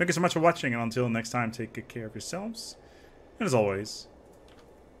 Thank you so much for watching, and until next time, take good care of yourselves. And as always,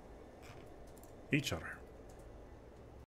 each other.